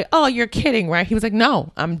kind of like, "Oh, you're kidding, right?" He was like,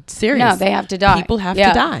 "No, I'm serious. No, they have to die. People have to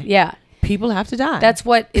die. Yeah. People have to die. That's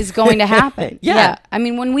what is going to happen." Yeah. I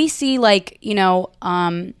mean, when we see like, you know,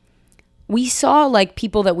 we saw like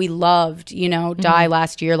people that we loved, you know, die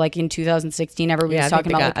last year, like in 2016. Everybody was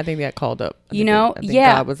talking about. I think they got called up. You know, I think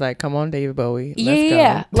God was like, "Come on, David Bowie, let's go."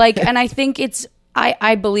 Yeah. Like, and I think it's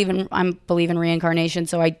I believe in reincarnation,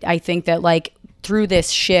 so I think that like through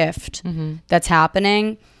this shift that's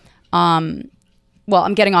happening, well,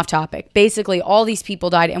 I'm getting off topic. Basically, all these people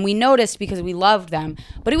died, and we noticed because we loved them,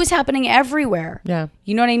 but it was happening everywhere. Yeah.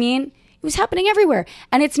 You know what I mean? It was happening everywhere.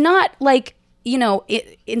 And it's not like, you know,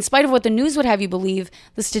 in spite of what the news would have you believe,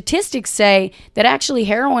 the statistics say that actually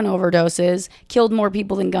heroin overdoses killed more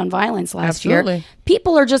people than gun violence last year.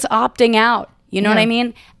 People are just opting out. You know what I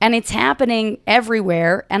mean? And it's happening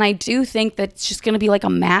everywhere. And I do think that it's just going to be like a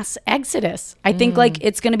mass exodus. I think like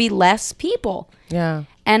it's going to be less people. Yeah.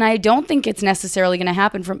 And I don't think it's necessarily going to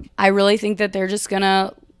happen I really think that they're just going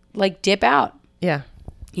to like dip out. Yeah.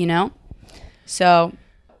 You know? So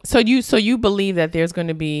you believe that there's going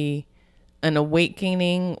to be an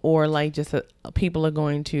awakening, or like just people are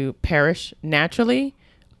going to perish naturally,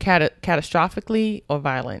 catastrophically, or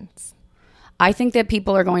violence? I think that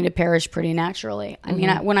people are going to perish pretty naturally. I mean,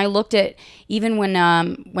 when I looked at even when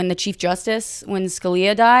the Chief Justice, when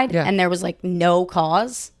Scalia died, and there was like no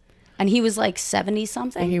cause, and he was like 70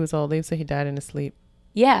 something. He was old. They said he died in his sleep.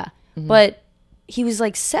 Yeah, but he was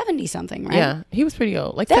like 70 something, right? Yeah, he was pretty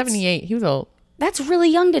old. Like 78. He was old. That's really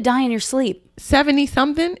young to die in your sleep. 70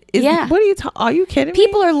 something? Yeah. What are you are you kidding me?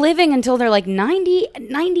 People are living until they're like 90,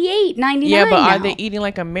 98, 99 Yeah, but now. are they eating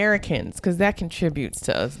like Americans? Because that contributes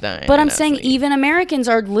to us dying. But I'm saying even Americans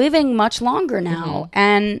are living much longer now.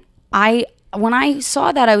 And when I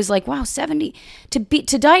saw that, I was like, wow, 70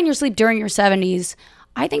 to die in your sleep during your 70s,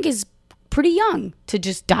 I think is pretty young to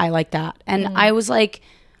just die like that. And I was like,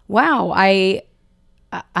 wow,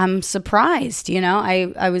 I'm surprised, you know.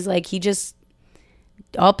 I was like, he just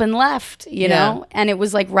up and left, you know. And it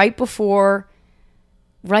was like right before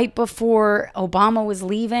Obama was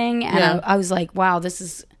leaving, and I was like, wow, this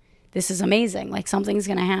is amazing. Like something's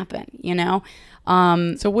gonna happen, you know.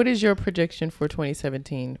 So what is your prediction for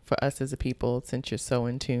 2017 for us as a people, since you're so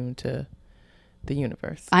in tune to the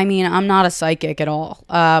universe? I mean, I'm not a psychic at all,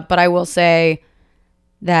 but I will say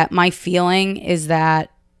that my feeling is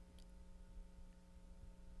that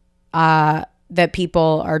that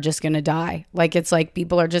people are just going to die. Like, it's like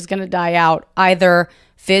people are just going to die out, either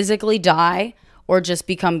physically die or just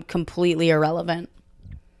become completely irrelevant.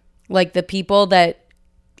 Like the people that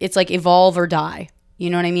it's like evolve or die. You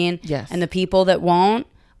know what I mean? Yes. And the people that won't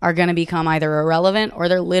are going to become either irrelevant or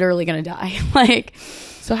they're literally going to die. Like,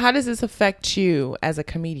 so how does this affect you as a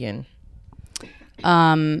comedian?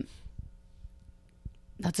 That's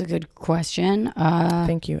a good question.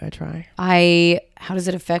 Thank you. I try. How does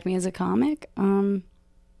it affect me as a comic? I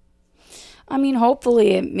mean,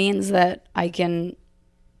 hopefully it means that I'm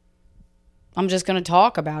just going to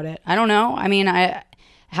talk about it. I don't know. I mean,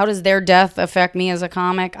 how does their death affect me as a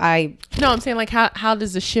comic? No, I'm saying like how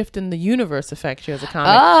does the shift in the universe affect you as a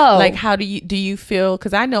comic? Oh. Like how do you feel?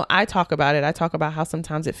 Because I know I talk about it. I talk about how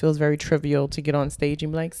sometimes it feels very trivial to get on stage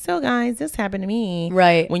and be like, so guys, this happened to me.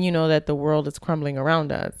 Right. When you know that the world is crumbling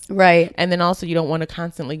around us. Right. And then also you don't want to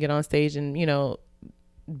constantly get on stage and,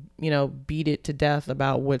 beat it to death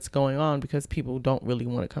about what's going on, because people don't really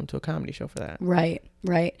want to come to a comedy show for that. Right.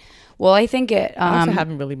 Well, I think I also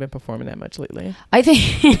haven't really been performing that much lately. I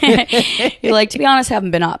think you're like, to be honest,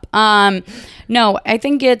 haven't been up. No, I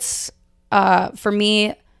think it's for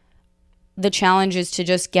me, the challenge is to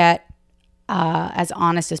just get as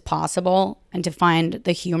honest as possible and to find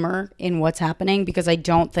the humor in what's happening, because I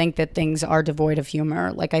don't think that things are devoid of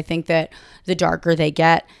humor. Like, I think that the darker they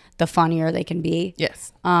get, the funnier they can be.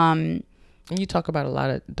 Yes. And you talk about a lot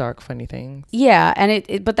of dark, funny things. Yeah,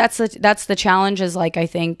 and but that's the challenge. Is like, I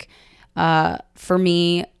think for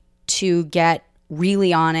me to get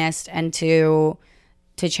really honest and to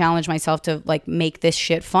challenge myself to like make this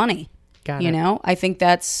shit funny. Got it. You know, I think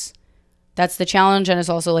that's that's the challenge, and it's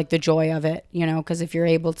also like the joy of it, you know, because if you're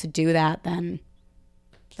able to do that, then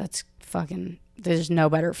that's fucking, there's no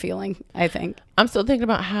better feeling, I think. I'm still thinking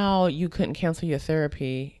about how you couldn't cancel your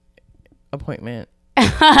therapy appointment.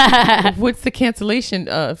 What's the cancellation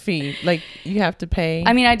fee? Like, you have to pay?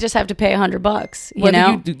 I mean, I just have to pay $100, you whether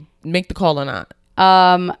know? you make the call or not.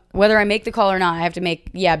 Whether I make the call or not, I have to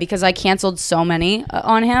make, because I canceled so many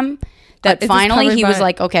on him that Is this finally covered he was by-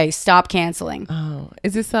 like, okay, stop canceling. Oh,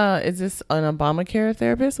 is this an Obamacare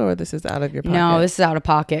therapist, or this is out of your pocket? No, this is out of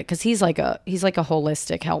pocket because he's like a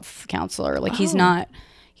holistic health counselor. Like he's not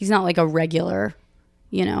like a regular,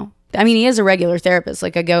 you know. I mean, he is a regular therapist.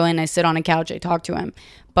 Like I go in, I sit on a couch, I talk to him.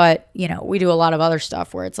 But, you know, we do a lot of other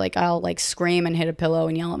stuff where it's like I'll like scream and hit a pillow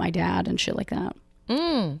and yell at my dad and shit like that.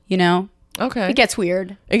 You know? Okay. It gets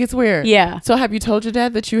weird. It gets weird. Yeah. So have you told your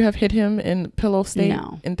dad that you have hit him in pillow state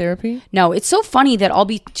No. in therapy? No, it's so funny that I'll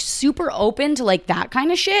be super open to like that kind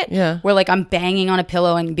of shit. Yeah. Where like I'm banging on a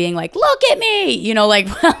pillow and being like, look at me, you know, like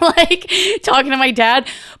like talking to my dad.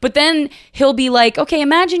 But then he'll be like, okay,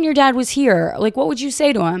 imagine your dad was here. Like, what would you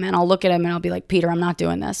say to him? And I'll look at him and I'll be like, Peter, I'm not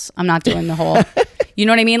doing this. I'm not doing the whole, you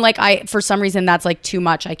know what I mean? Like for some reason that's like too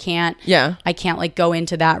much. I can't like go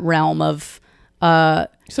into that realm of,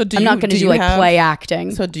 so I'm not going to do like play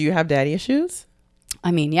acting. So do you have daddy issues?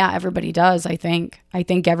 I mean, yeah, everybody does. I think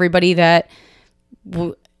everybody that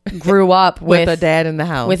grew up with a dad in the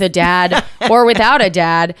house, with a dad or without a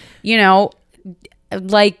dad, you know,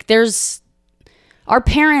 like there's our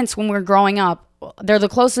parents when we're growing up, they're the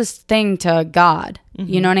closest thing to God.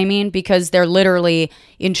 You know what I mean? Because they're literally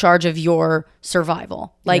in charge of your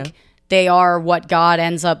survival. Like they are what God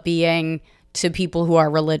ends up being to people who are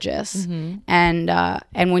religious. And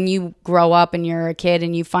when you grow up and you're a kid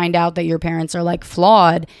and you find out that your parents are like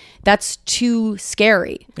flawed, that's too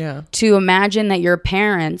scary. Yeah. To imagine that your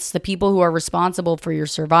parents, the people who are responsible for your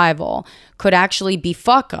survival, could actually be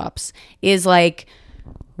fuck ups is like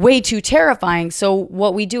way too terrifying. So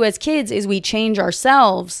what we do as kids is we change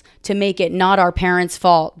ourselves to make it not our parents'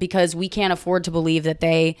 fault because we can't afford to believe that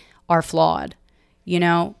they are flawed. You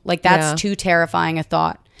know, like that's too terrifying a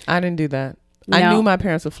thought. I didn't do that. No. I knew my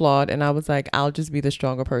parents were flawed, and I was like, I'll just be the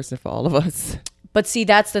stronger person for all of us. But see,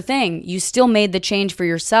 that's the thing. You still made the change for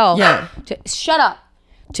yourself. Yeah. Shut up.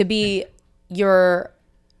 To be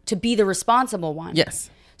the responsible one.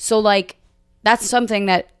 Yes. So like, that's something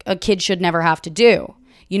that a kid should never have to do.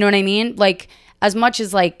 You know what I mean? Like, as much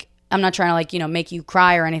as like, I'm not trying to like, you know, make you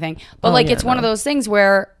cry or anything, but it's one of those things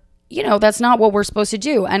where, you know, that's not what we're supposed to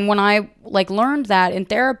do. And when I like learned that in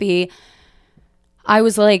therapy, I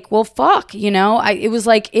was like, well, fuck, you know, it was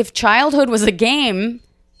like, if childhood was a game,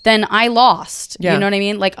 then I lost, you know what I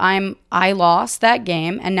mean? Like I lost that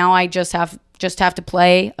game and now I just have to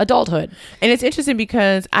play adulthood. And it's interesting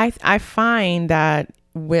because I find that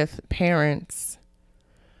with parents,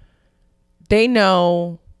 they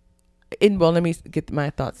know, well, let me get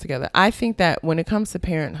my thoughts together. I think that when it comes to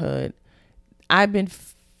parenthood, I've been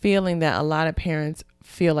feeling that a lot of parents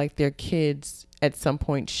feel like their kids at some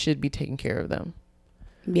point should be taking care of them.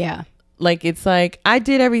 Yeah. Like, it's like, I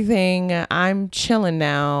did everything. I'm chilling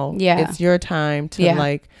now. Yeah. It's your time to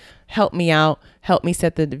like help me out. Help me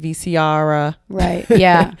set the VCR. Right.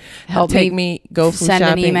 Yeah. Take me go food send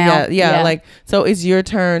shopping. An email. Yeah. Like, so it's your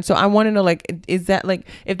turn. So I want to know, like, is that like,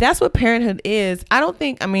 if that's what parenthood is, I don't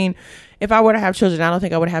think, I mean, if I were to have children, I don't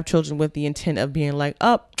think I would have children with the intent of being like,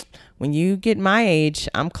 when you get my age,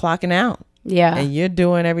 I'm clocking out. Yeah. And you're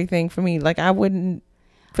doing everything for me. Like, I wouldn't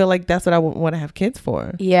feel like that's what I would want to have kids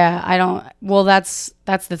for. Yeah, I don't. Well, that's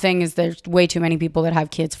the thing, is there's way too many people that have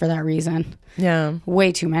kids for that reason. Yeah,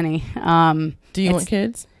 way too many. Do you want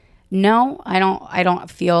kids? No, I don't. I don't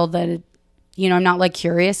feel that. I'm not like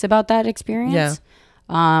curious about that experience.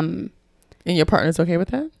 Yeah. And your partner's okay with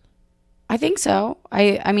that? I think so.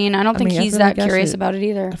 I mean, I don't think he's that curious about it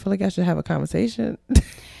either. I feel like I should have a conversation.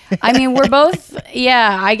 I mean, we're both.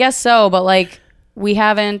 Yeah, I guess so. But like, we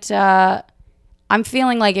haven't. I'm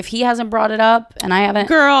feeling like if he hasn't brought it up and I haven't.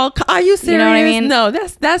 Girl, are you serious? You know what I mean? No,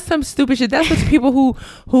 that's some stupid shit. That's what people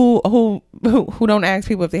who don't ask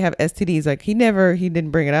people if they have STDs. Like, he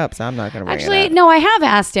didn't bring it up, so I'm not gonna bring it up. Actually, no, I have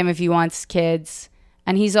asked him if he wants kids,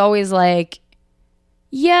 and he's always like,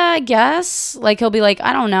 yeah, I guess. Like, he'll be like,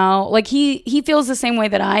 I don't know. Like, he feels the same way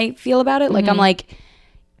that I feel about it. Like, I'm like,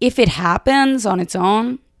 if it happens on its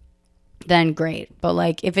own, then great. But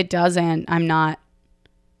like, if it doesn't, I'm not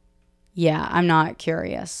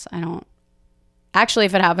curious. I don't. Actually,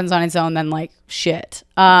 if it happens on its own, then like, shit.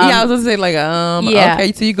 I was gonna say like,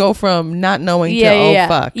 okay, so you go from not knowing to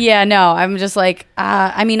fuck. Yeah, no, I'm just like,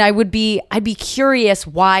 I mean, I'd be curious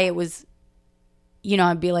why it was you know,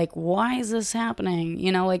 I'd be like, why is this happening?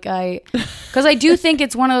 You know, like because I do think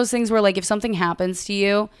it's one of those things where like if something happens to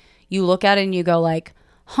you, you look at it and you go like,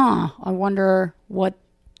 I wonder why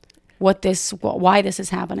this is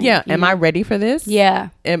happening. Yeah. Am I ready for this? Yeah.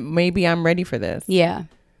 And maybe I'm ready for this. Yeah.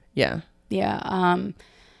 Yeah. Yeah.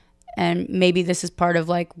 And maybe this is part of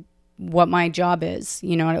like what my job is,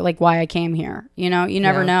 you know, like why I came here, you know, you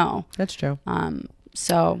never know. That's true.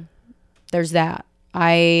 So there's that.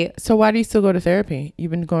 So why do you still go to therapy?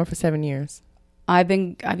 You've been going for 7 years. I've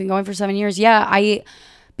been going for 7 years. Yeah.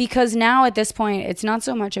 Because now at this point, it's not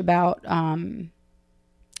so much about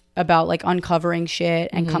like uncovering shit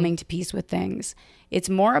and coming to peace with things. It's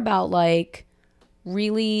more about like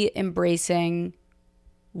really embracing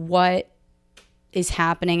what is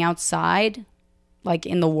happening outside, like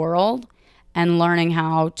in the world, and learning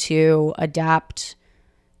how to adapt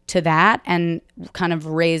to that and kind of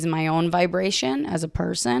raise my own vibration as a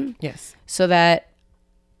person. Yes. So that,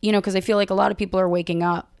 you know, because I feel like a lot of people are waking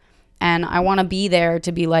up and I want to be there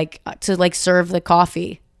to be like, to like serve the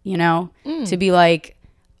coffee, you know, to be like,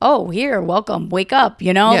 oh, here, welcome, wake up,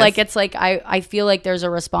 you know, like it's like, I feel like there's a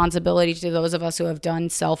responsibility to those of us who have done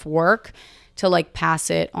self-work to like pass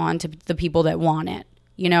it on to the people that want it.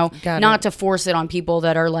 You know, not to force it on people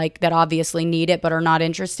that are like, that obviously need it, but are not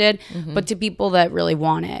interested, but to people that really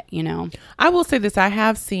want it, you know. I will say this. I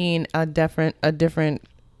have seen a different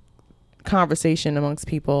conversation amongst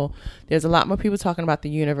people. There's a lot more people talking about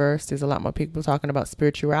the universe. There's a lot more people talking about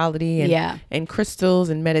spirituality and crystals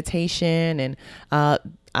and meditation. And,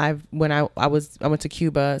 I went to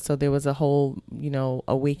Cuba, so there was a whole, you know,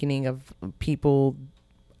 awakening of people,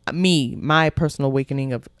 my personal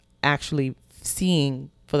awakening of actually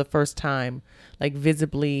seeing for the first time, like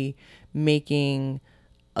visibly making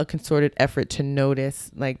a concerted effort to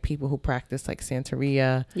notice like people who practice like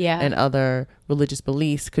Santeria and other religious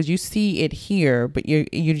beliefs, because you see it here but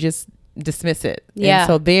you just dismiss it. And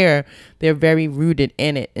so they're very rooted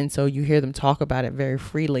in it, and so you hear them talk about it very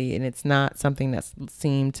freely, and it's not something that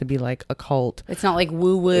seemed to be like a cult. It's not like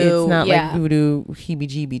woo woo. It's not like voodoo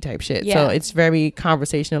heebie-jeebie type shit. So it's very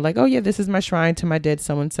conversational, like, oh yeah, this is my shrine to my dead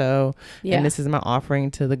so-and-so, and this is my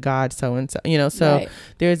offering to the god so-and-so, you know. So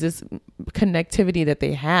there's this connectivity that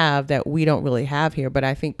they have that we don't really have here, but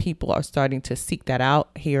I think people are starting to seek that out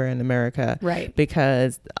here in America, right?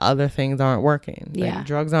 Because other things aren't working. Like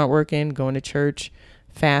drugs aren't working, going to church,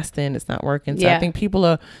 fasting, it's not working. So I think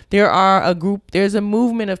there's a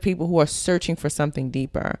movement of people who are searching for something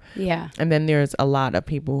deeper. And then there's a lot of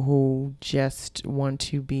people who just want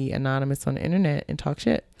to be anonymous on the internet and talk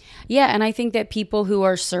shit. And I think that people who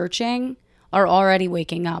are searching are already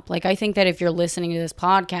waking up. Like, I think that if you're listening to this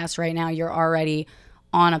podcast right now, you're already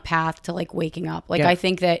on a path to like waking up. Like, I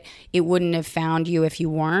think that it wouldn't have found you if you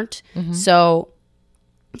weren't. So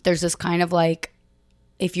there's this kind of like,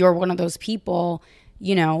 if you're one of those people,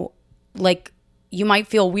 you know, like you might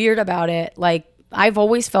feel weird about it. Like, I've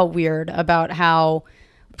always felt weird about how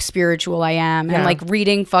spiritual I am, and like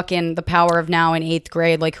reading fucking The Power of Now in 8th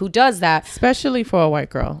grade. Like, who does that? Especially for a white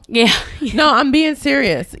girl. No, I'm being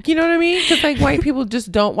serious. You know what I mean? Because like white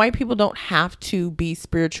people don't have to be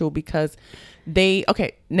spiritual because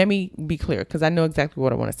okay, let me be clear, because I know exactly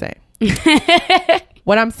what I want to say.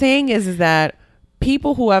 What I'm saying is that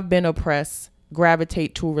people who have been oppressed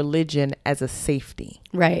gravitate to religion as a safety,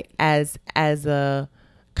 right? As a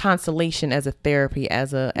consolation, as a therapy,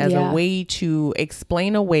 as a way to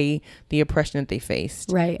explain away the oppression that they faced,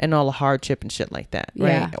 right? And all the hardship and shit like that,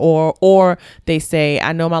 right? Or they say,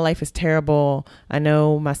 I know my life is terrible. I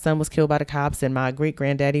know my son was killed by the cops and my great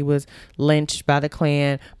granddaddy was lynched by the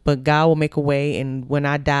Klan, but God will make a way, and when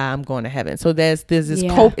I die, I'm going to heaven. So there's this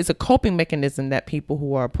it's a coping mechanism that people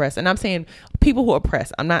who are oppressed, and I'm saying people who are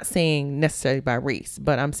oppressed, I'm not saying necessarily by race,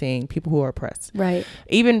 but I'm saying people who are oppressed, right?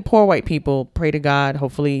 Even poor white people pray to God.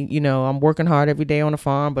 Hopefully, you know, I'm working hard every day on a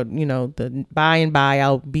farm, but you know, by and by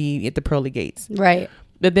I'll be at the pearly gates, right?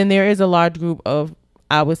 But then there is a large group of,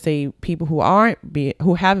 I would say, people who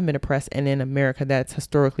haven't been oppressed, and in America that's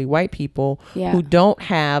historically white people who don't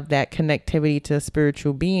have that connectivity to a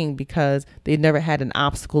spiritual being because they've never had an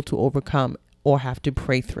obstacle to overcome or have to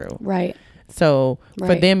pray through, right? So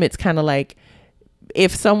for them, it's kind of like,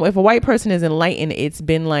 if a white person is enlightened, it's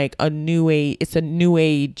been like a new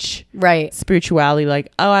age right spirituality,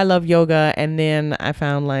 like, oh, I love yoga, and then I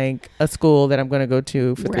found like a school that I'm going to go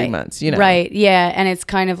to for 3 months, you know, right? And it's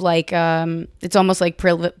kind of like it's almost like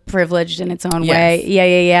privileged in its own way.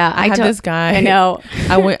 I had this guy, I know.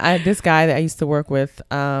 I had this guy that I used to work with,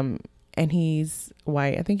 and he's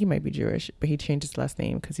white. I think he might be Jewish, but he changed his last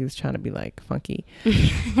name because he was trying to be like funky.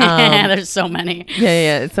 There's so many.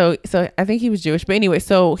 Yeah. So I think he was Jewish. But anyway,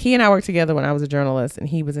 so he and I worked together when I was a journalist, and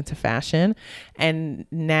he was into fashion. And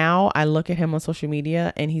now I look at him on social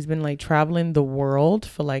media, and he's been like traveling the world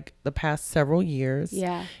for like the past several years.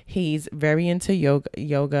 Yeah. He's very into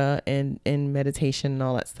yoga and meditation and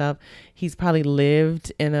all that stuff. He's probably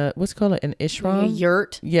lived in a, what's it called, an ashram? Like a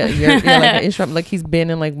yurt. Yeah, like an ashram. Like he's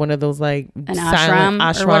been in like one of those like an ashram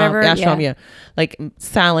or whatever. Yeah. Like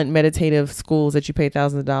silent meditative schools that you pay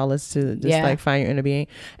thousands of dollars to just like find your inner being.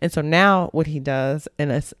 And so now what he does,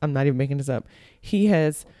 and I'm not even making this up, he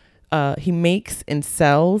makes and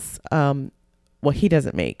sells, well, he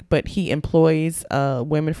doesn't make, but he employs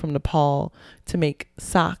women from Nepal to make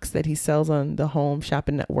socks that he sells on the Home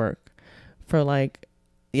Shopping Network for like,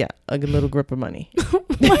 a little grip of money. Oh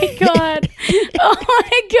my God. Oh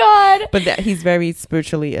my God. But that he's very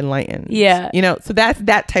spiritually enlightened. Yeah. You know, so that's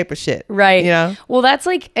that type of shit. Right. You know? Well, that's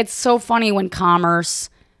like, it's so funny when commerce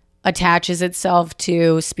attaches itself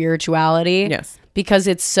to spirituality. Yes. Because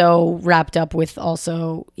it's so wrapped up with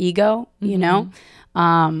also ego, you know?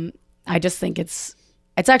 I just think it's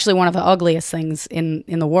actually one of the ugliest things in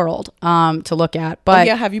the world to look at. But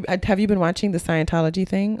have you been watching the Scientology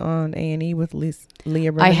thing on A&E with Leah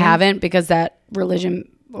Remini? I haven't, because that religion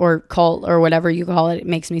or cult or whatever you call it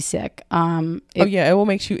makes me sick. It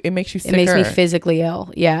makes you sicker. It makes me physically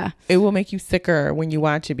ill. Yeah. It will make you sicker when you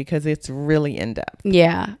watch it because it's really in depth.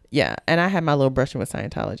 Yeah. Yeah. And I had my little brushing with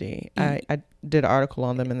Scientology. I did an article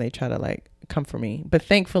on them, and they try to like come for me, but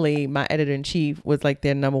thankfully my editor-in-chief was like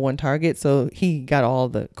their number one target, so he got all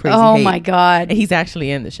the crazy hate. My God. And he's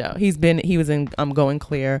actually in the show. He was in Going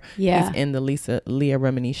Clear. Yeah. He's in the Leah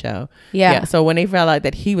Remini show. Yeah. So when they found out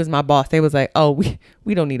that he was my boss, they was like, oh,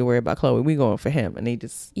 we don't need to worry about Chloe, we going for him. And they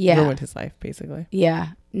just ruined his life basically. Yeah.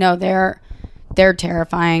 No, they're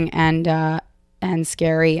terrifying and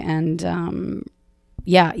scary and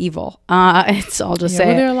evil. It's all just say.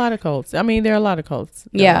 Well, there are a lot of cults. I mean, there are a lot of cults.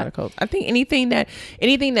 I think anything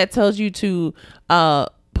that tells you to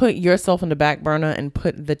put yourself on the back burner and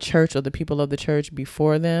put the church or the people of the church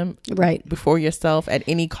before them, right, before yourself at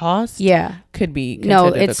any cost, could be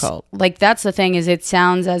considered a cult. Like, that's the thing, is it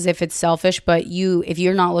sounds as if it's selfish, but if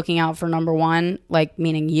you're not looking out for number one, like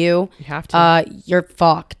meaning you have to, you're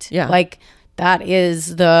fucked. Yeah. Like, that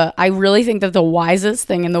is I really think that the wisest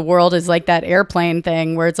thing in the world is like that airplane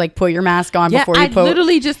thing where it's like, put your mask on before you put. I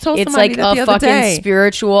literally just told it's somebody like that the a other fucking day.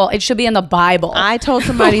 Spiritual. It should be in the Bible. I told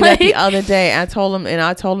somebody that the other day. I told him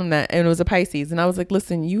that, and it was a Pisces, and I was like,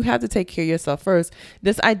 listen, you have to take care of yourself first.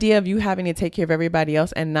 This idea of you having to take care of everybody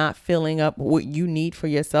else and not filling up what you need for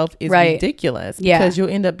yourself is ridiculous. Because you'll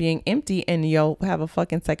end up being empty, and you'll have a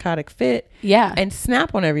fucking psychotic fit. Yeah. And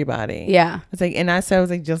snap on everybody. Yeah. It's like, and I said, I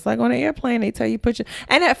was like, just like on an airplane, they tell you put your.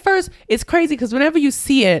 And at first, it's crazy because whenever you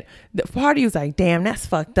see it, the part of you is like, damn, that's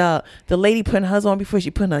fucked up. The lady putting hers on before she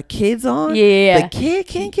putting her kids on. Yeah. The kid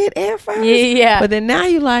can't get air first. Yeah. But then now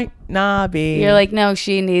you're like, nah, B. You're like, no,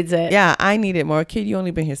 she needs it. Yeah, I need it more. Kid, you only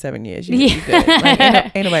been here 7 years. You need good.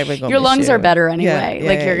 Like, ain't nobody gonna your miss lungs you. are better anyway.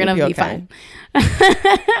 Like, you're going to be fine.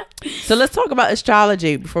 So let's talk about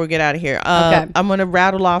astrology before we get out of here. Okay. I'm going to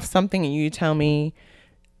rattle off something, and you tell me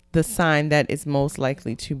the sign that is most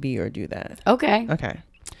likely to be or do that. Okay.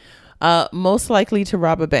 Most likely to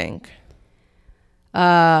rob a bank.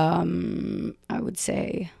 I would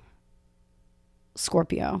say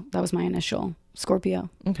Scorpio. That was my initial. Scorpio.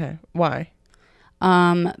 Okay. Why?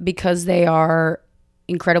 Because they are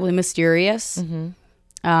incredibly mysterious.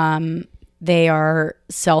 Mm-hmm. They are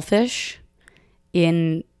selfish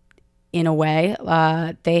in a way.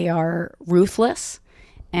 They are ruthless,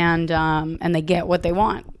 and they get what they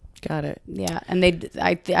want. Got it. Yeah, and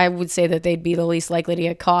I would say that they'd be the least likely to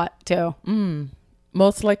get caught too.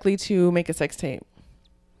 Most likely to make a sex tape.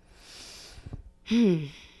 I'd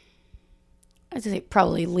say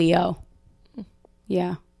probably Leo.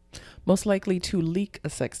 Yeah. Most likely to leak a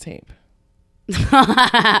sex tape.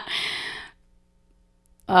 I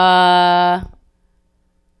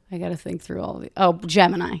gotta think through all of the. Oh,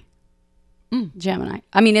 Gemini. Gemini.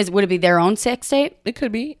 I mean, would it be their own sex tape? It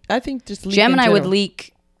could be. I think just leak Gemini would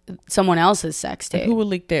leak someone else's sex tape. Who would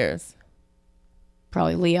leak theirs?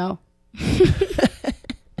 Probably Leo.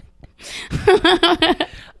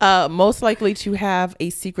 Most likely to have a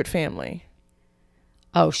secret family.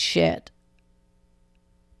 Oh shit.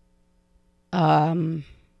 That's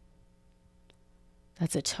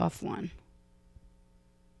a tough one.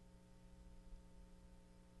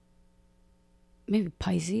 Maybe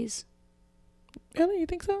Pisces. Really? You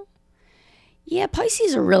think so? Yeah,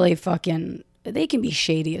 Pisces are really fucking. They can be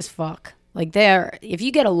shady as fuck. Like if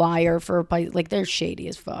you get a liar for like they're shady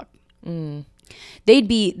as fuck.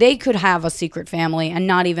 They could have a secret family and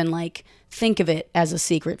not even like think of it as a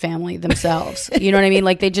secret family themselves. You know what I mean?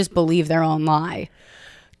 Like they just believe their own lie.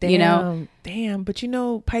 Damn, damn. But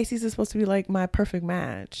Pisces is supposed to be like my perfect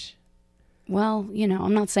match. Well,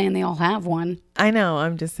 I'm not saying they all have one. I know.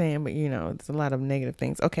 I'm just saying, but there's a lot of negative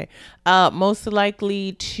things. Okay. Most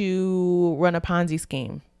likely to run a Ponzi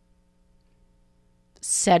scheme.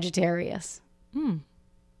 Sagittarius.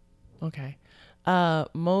 Okay.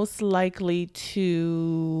 Most likely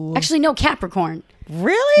to. Actually, no, Capricorn.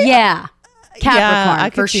 Really? Yeah. Capricorn, I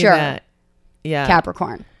for see sure. That. Yeah.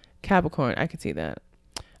 Capricorn. I could see that.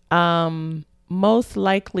 Most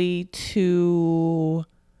likely to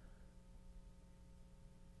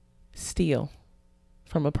steal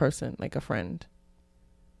from a person, like a friend.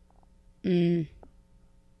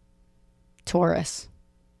 Taurus.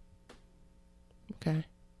 Okay.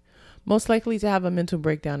 Most likely to have a mental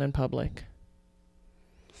breakdown in public.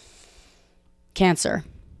 Cancer.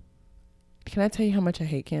 Can I tell you how much I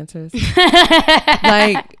hate cancers?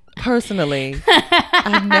 Like, personally,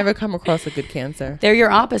 I've never come across a good cancer. They're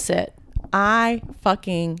your opposite. I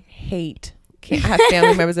fucking hate. I have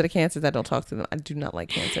family members that are cancers. I don't talk to them. I do not like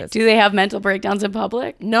cancers. Do they have mental breakdowns in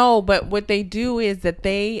public? No, but what they do is that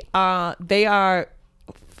they are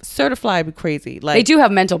certified crazy. Like they do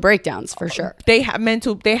have mental breakdowns for sure. They have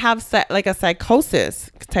like a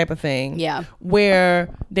psychosis type of thing. Yeah. Where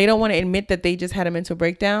they don't want to admit that they just had a mental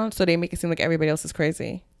breakdown, so they make it seem like everybody else is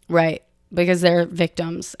crazy. Right. Because they're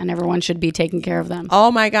victims and everyone should be taking care of them.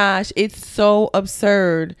 Oh my gosh, it's so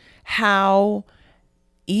absurd how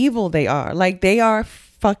evil they are. Like they are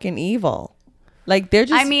fucking evil. Like they're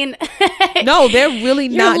just. I mean, no, they're really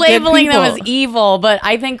not. You're labeling good them people. as evil, but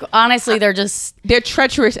I think honestly they're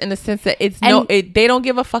treacherous in the sense that they don't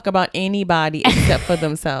give a fuck about anybody except for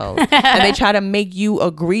themselves, and they try to make you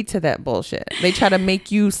agree to that bullshit. They try to make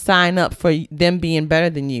you sign up for them being better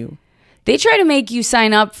than you. They try to make you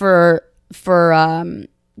sign up for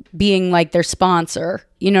being like their sponsor.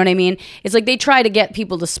 You know what I mean? It's like they try to get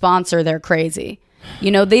people to sponsor their crazy.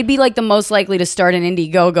 They'd be like the most likely to start an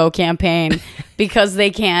Indiegogo campaign because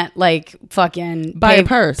they can't like fucking buy a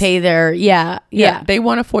purse. Pay their yeah. They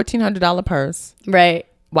want a $1,400 purse. Right.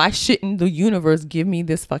 Why shouldn't the universe give me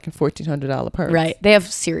this fucking $1,400 purse? Right. They have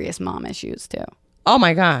serious mom issues too. Oh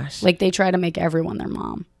my gosh. Like they try to make everyone their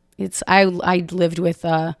mom. I lived with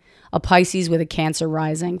a Pisces with a Cancer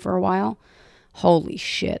rising for a while. Holy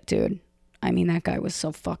shit, dude. I mean, that guy was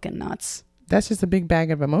so fucking nuts. That's just a big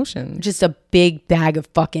bag of emotions. Just a big bag of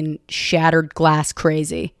fucking shattered glass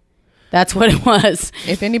crazy. That's what it was.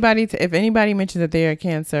 If anybody mentions that they're a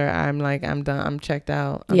Cancer, I'm like, I'm done. I'm checked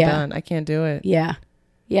out. I'm done. I can't do it. Yeah.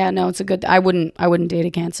 Yeah, no, it's a good. I wouldn't date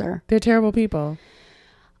a Cancer. They're terrible people.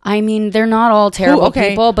 I mean, they're not all terrible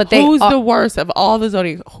people, but who's the worst of all the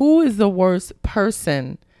zodiac? Who is the worst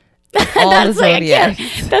person? That's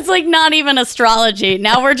like not even astrology.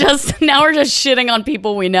 Now we're just shitting on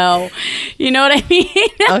people we know. You know what I mean?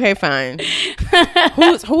 Okay, fine.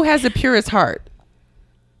 Who has the purest heart?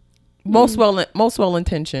 Most well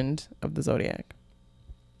intentioned of the zodiac.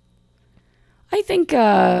 I think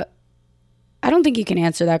I don't think you can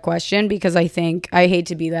answer that question because I hate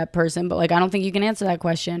to be that person, but like I don't think you can answer that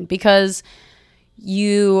question because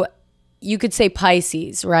you could say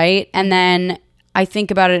Pisces, right? And then I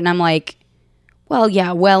think about it and I'm like, well,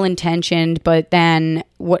 yeah, well-intentioned, but then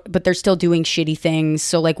what? But they're still doing shitty things.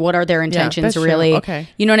 So like, what are their intentions really? True. Okay.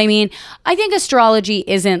 You know what I mean? I think astrology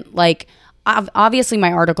isn't like, obviously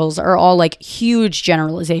my articles are all like huge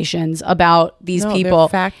generalizations about these people.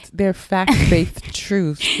 They're fact-based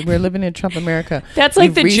truths. We're living in Trump America. That's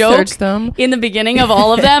like the joke in the beginning of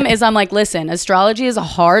all of them is I'm like, listen, astrology is a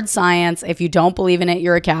hard science. If you don't believe in it,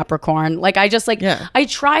 you're a Capricorn. Like I just like, I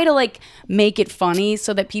try to like make it funny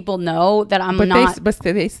so that people know that I'm not. But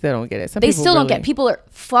they still don't get it. They still don't get it. People are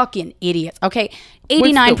fucking idiots. Okay.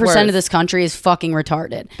 89% of this country is fucking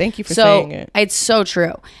retarded. Thank you for saying it. It's so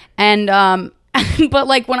true. And but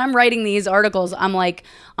like when I'm writing these articles, I'm like,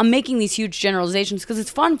 I'm making these huge generalizations because it's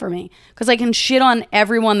fun for me. Because I can shit on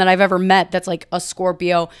everyone that I've ever met that's like a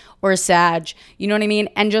Scorpio or a Sag. You know what I mean?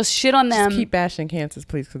 And just shit on them. Just keep bashing Cancers,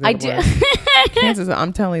 please. I do. Cancers,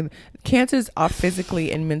 I'm telling you, Cancers are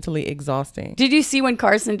physically and mentally exhausting. Did you see when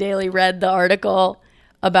Carson Daly read the article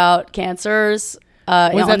about Cancers?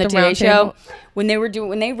 On the Today Show, when they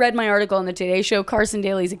read my article on the Today Show, Carson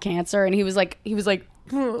Daly's a Cancer, and he was like he's like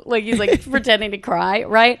pretending to cry,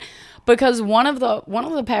 right? Because one of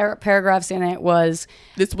the paragraphs in it was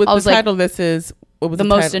this. With the title, this is what was the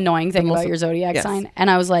most annoying thing most- about your zodiac yes. sign.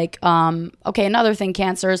 And I was like, okay, another thing,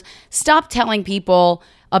 Cancers, stop telling people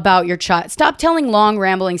about your child. Stop telling long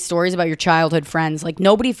rambling stories about your childhood friends. Like,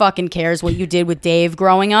 nobody fucking cares what you did with Dave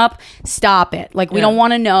growing up. Stop it. Like, we don't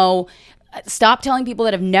want to know. Stop telling people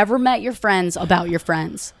that have never met your friends about your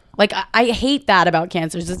friends. Like, I hate that about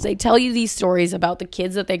Cancers. Is they tell you these stories about the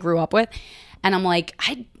kids that they grew up with. And I'm like,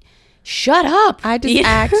 shut up. I just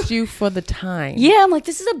asked you for the time. Yeah, I'm like,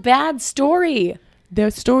 this is a bad story.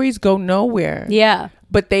 Their stories go nowhere. Yeah.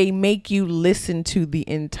 But they make you listen to the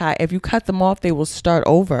entire. If you cut them off, they will start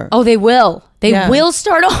over. Oh, they will. They Yeah. will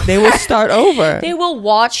start over. They will start over. They will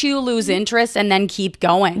watch you lose interest and then keep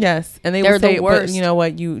going. Yes, and They're will say, the worst. "But you know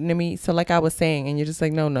what? So like I was saying, and you're just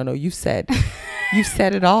like, no. You said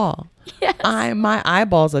it all. Yes. My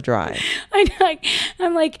eyeballs are dry. I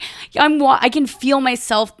can feel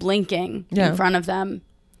myself blinking Yeah. in front of them.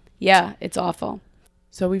 Yeah, it's awful.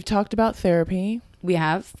 So we've talked about therapy. We've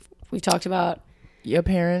talked about Your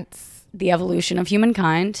parents. the evolution of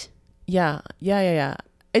humankind. Yeah.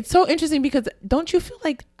 It's so interesting because don't you feel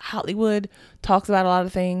like Hollywood talks about a lot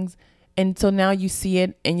of things, and so now you see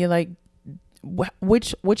it and you're like,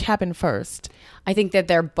 which happened first? I think that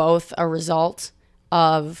they're both a result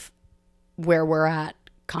of where we're at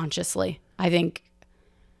consciously. I think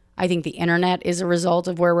the internet is a result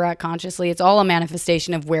of where we're at consciously. It's all a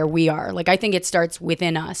manifestation of where we are. Like, I think it starts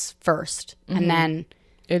within us first, and then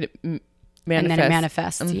It manifests. and then it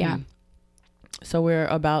manifests. Mhm. Yeah. So we're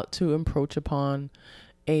about to encroach upon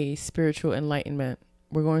a spiritual enlightenment.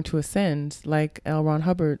 We're going to ascend, like L. Ron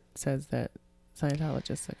Hubbard says that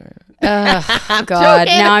Scientologists are. Oh God!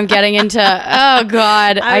 Now I'm getting into. Oh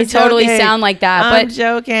God! I totally joking. sound like that. I'm But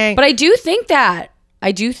joking. I do think that.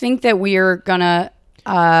 I do think that we're gonna.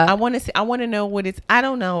 I want to see. I want to know what it's. I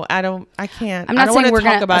don't know. I can't. I'm I not don't saying wanna we're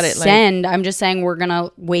talk gonna about it. Like, ascend. I'm just saying we're gonna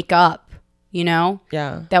wake up. You know.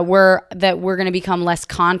 yeah. That we're gonna become less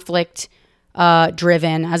conflict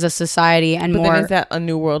driven as a society and But more. then is that a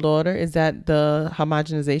new world order? Is that the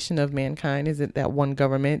homogenization of mankind? Is it that one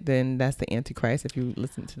government? Then that's the Antichrist. If you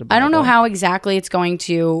listen to the Bible. I don't know how exactly it's going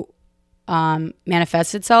to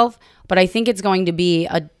manifest itself, but I think it's going to be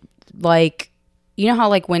you know how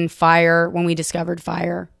like when we discovered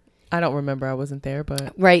fire, I don't remember. I wasn't there,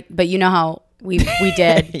 but right? But you know how we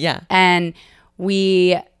did, yeah. And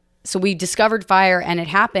we discovered fire, and it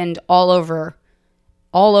happened all over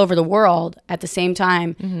the world at the same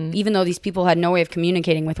time, even though these people had no way of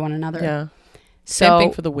communicating with one another. Yeah. So Same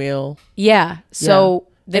thing for the wheel. yeah. So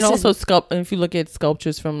this and is also if you look at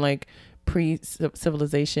sculptures from like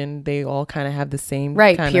pre-civilization, they all kind of have the same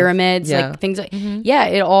right kind pyramids, of, yeah. like things like yeah,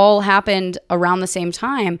 it all happened around the same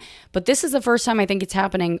time. But this is the first time I think it's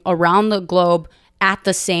happening around the globe at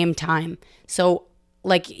the same time. So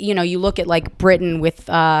like, you know, you look at like Britain with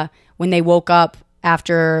when they woke up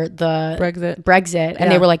after the Brexit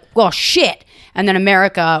and they were like, well, shit. And then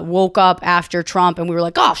America woke up after Trump and we were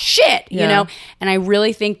like, oh, shit, you know? And I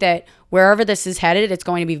really think that wherever this is headed, it's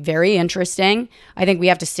going to be very interesting. I think we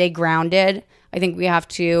have to stay grounded. I think we have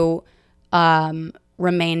to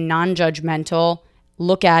remain non-judgmental,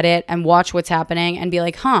 look at it and watch what's happening and be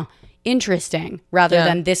like, huh, interesting, rather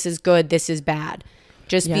than this is good, this is bad.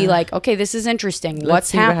 Just be like, okay, this is interesting.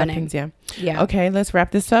 What's happening? What happens, Yeah. Okay, let's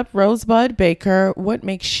wrap this up. Rosebud Baker, what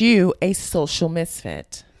makes you a social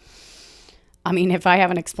misfit? I mean, if I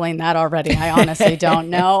haven't explained that already, I honestly don't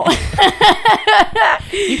know.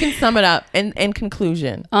 You can sum it up in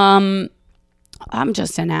conclusion. I'm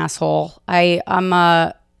just an asshole.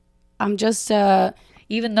 I'm just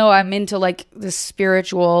even though I'm into like the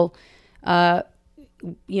spiritual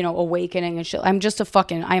awakening and shit,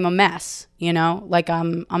 I'm a mess, you know? Like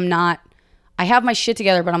I'm not, I have my shit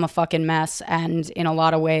together, but I'm a fucking mess. And in a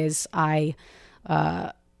lot of ways I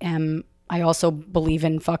also believe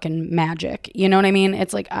in fucking magic. You know what I mean?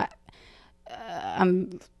 It's like,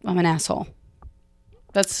 I'm an asshole.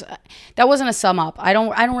 That wasn't a sum up. I don't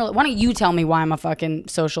really, why don't you tell me why I'm a fucking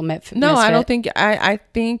social misfit? No, I don't think, I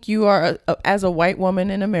think you are, as a white woman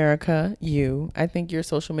in America, I think you're a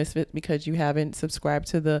social misfit because you haven't subscribed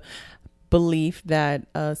to the belief that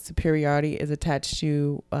superiority is attached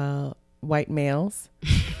to white males.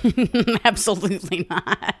 Absolutely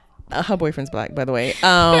not. Her boyfriend's black, by the way.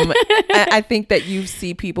 I think that you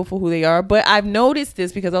see people for who they are. But I've noticed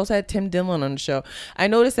this because I also had Tim Dillon on the show. I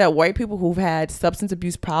noticed that white people who've had substance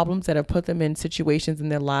abuse problems that have put them in situations in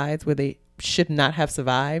their lives where they should not have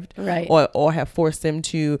survived, right, or have forced them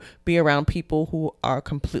to be around people who are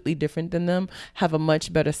completely different than them, have a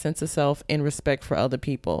much better sense of self and respect for other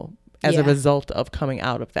people as a result of coming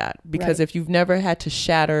out of that. Because if you've never had to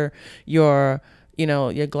shatter your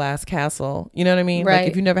your glass castle. You know what I mean? Right. Like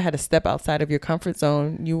if you never had to step outside of your comfort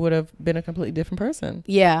zone, you would have been a completely different person.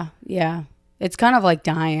 Yeah. It's kind of like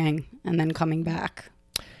dying and then coming back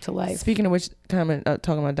to life. Speaking of which, talking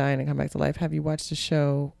about dying and come back to life, have you watched the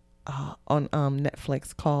show on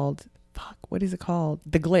Netflix called, what is it called?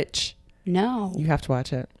 The Glitch. No. You have to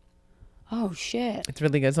watch it. Oh, shit. It's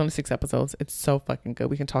really good. It's only 6 episodes. It's so fucking good.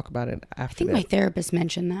 We can talk about it after I think this. my therapist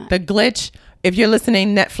mentioned that. The Glitch. If you're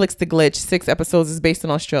listening, Netflix, The Glitch, 6 episodes, is based in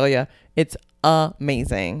Australia. It's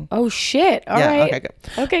amazing. Oh, shit. All right. Okay, good.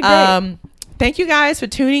 Okay, great. Thank you guys for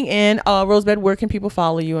tuning in. Rosebud, where can people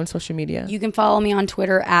follow you on social media? You can follow me on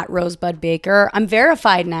Twitter at Rosebud Baker. I'm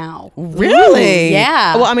verified now. Really? Ooh,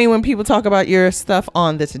 yeah. Well, I mean, when people talk about your stuff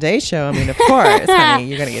on the Today Show, I mean, of course, honey,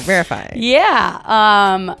 you're going to get verified.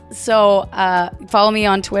 Yeah. So follow me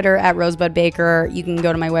on Twitter at Rosebud Baker. You can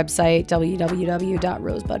go to my website,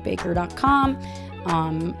 www.rosebudbaker.com.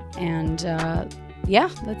 And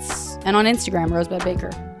on Instagram, Rosebud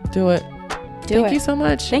Baker. Do it. Thank you so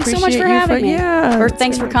much. Thanks so much for having me. Yeah. Or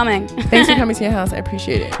thanks for coming. Thanks for coming to your house. I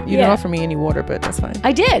appreciate it. You didn't offer me any water, but that's fine.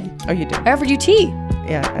 I did. Oh, you did? I offered you tea.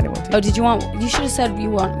 Yeah, I didn't want tea. Oh, did you want? You should have said you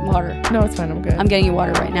want water. No, it's fine. I'm good. I'm getting you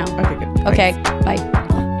water right now. Okay, good. Okay, Thanks. bye.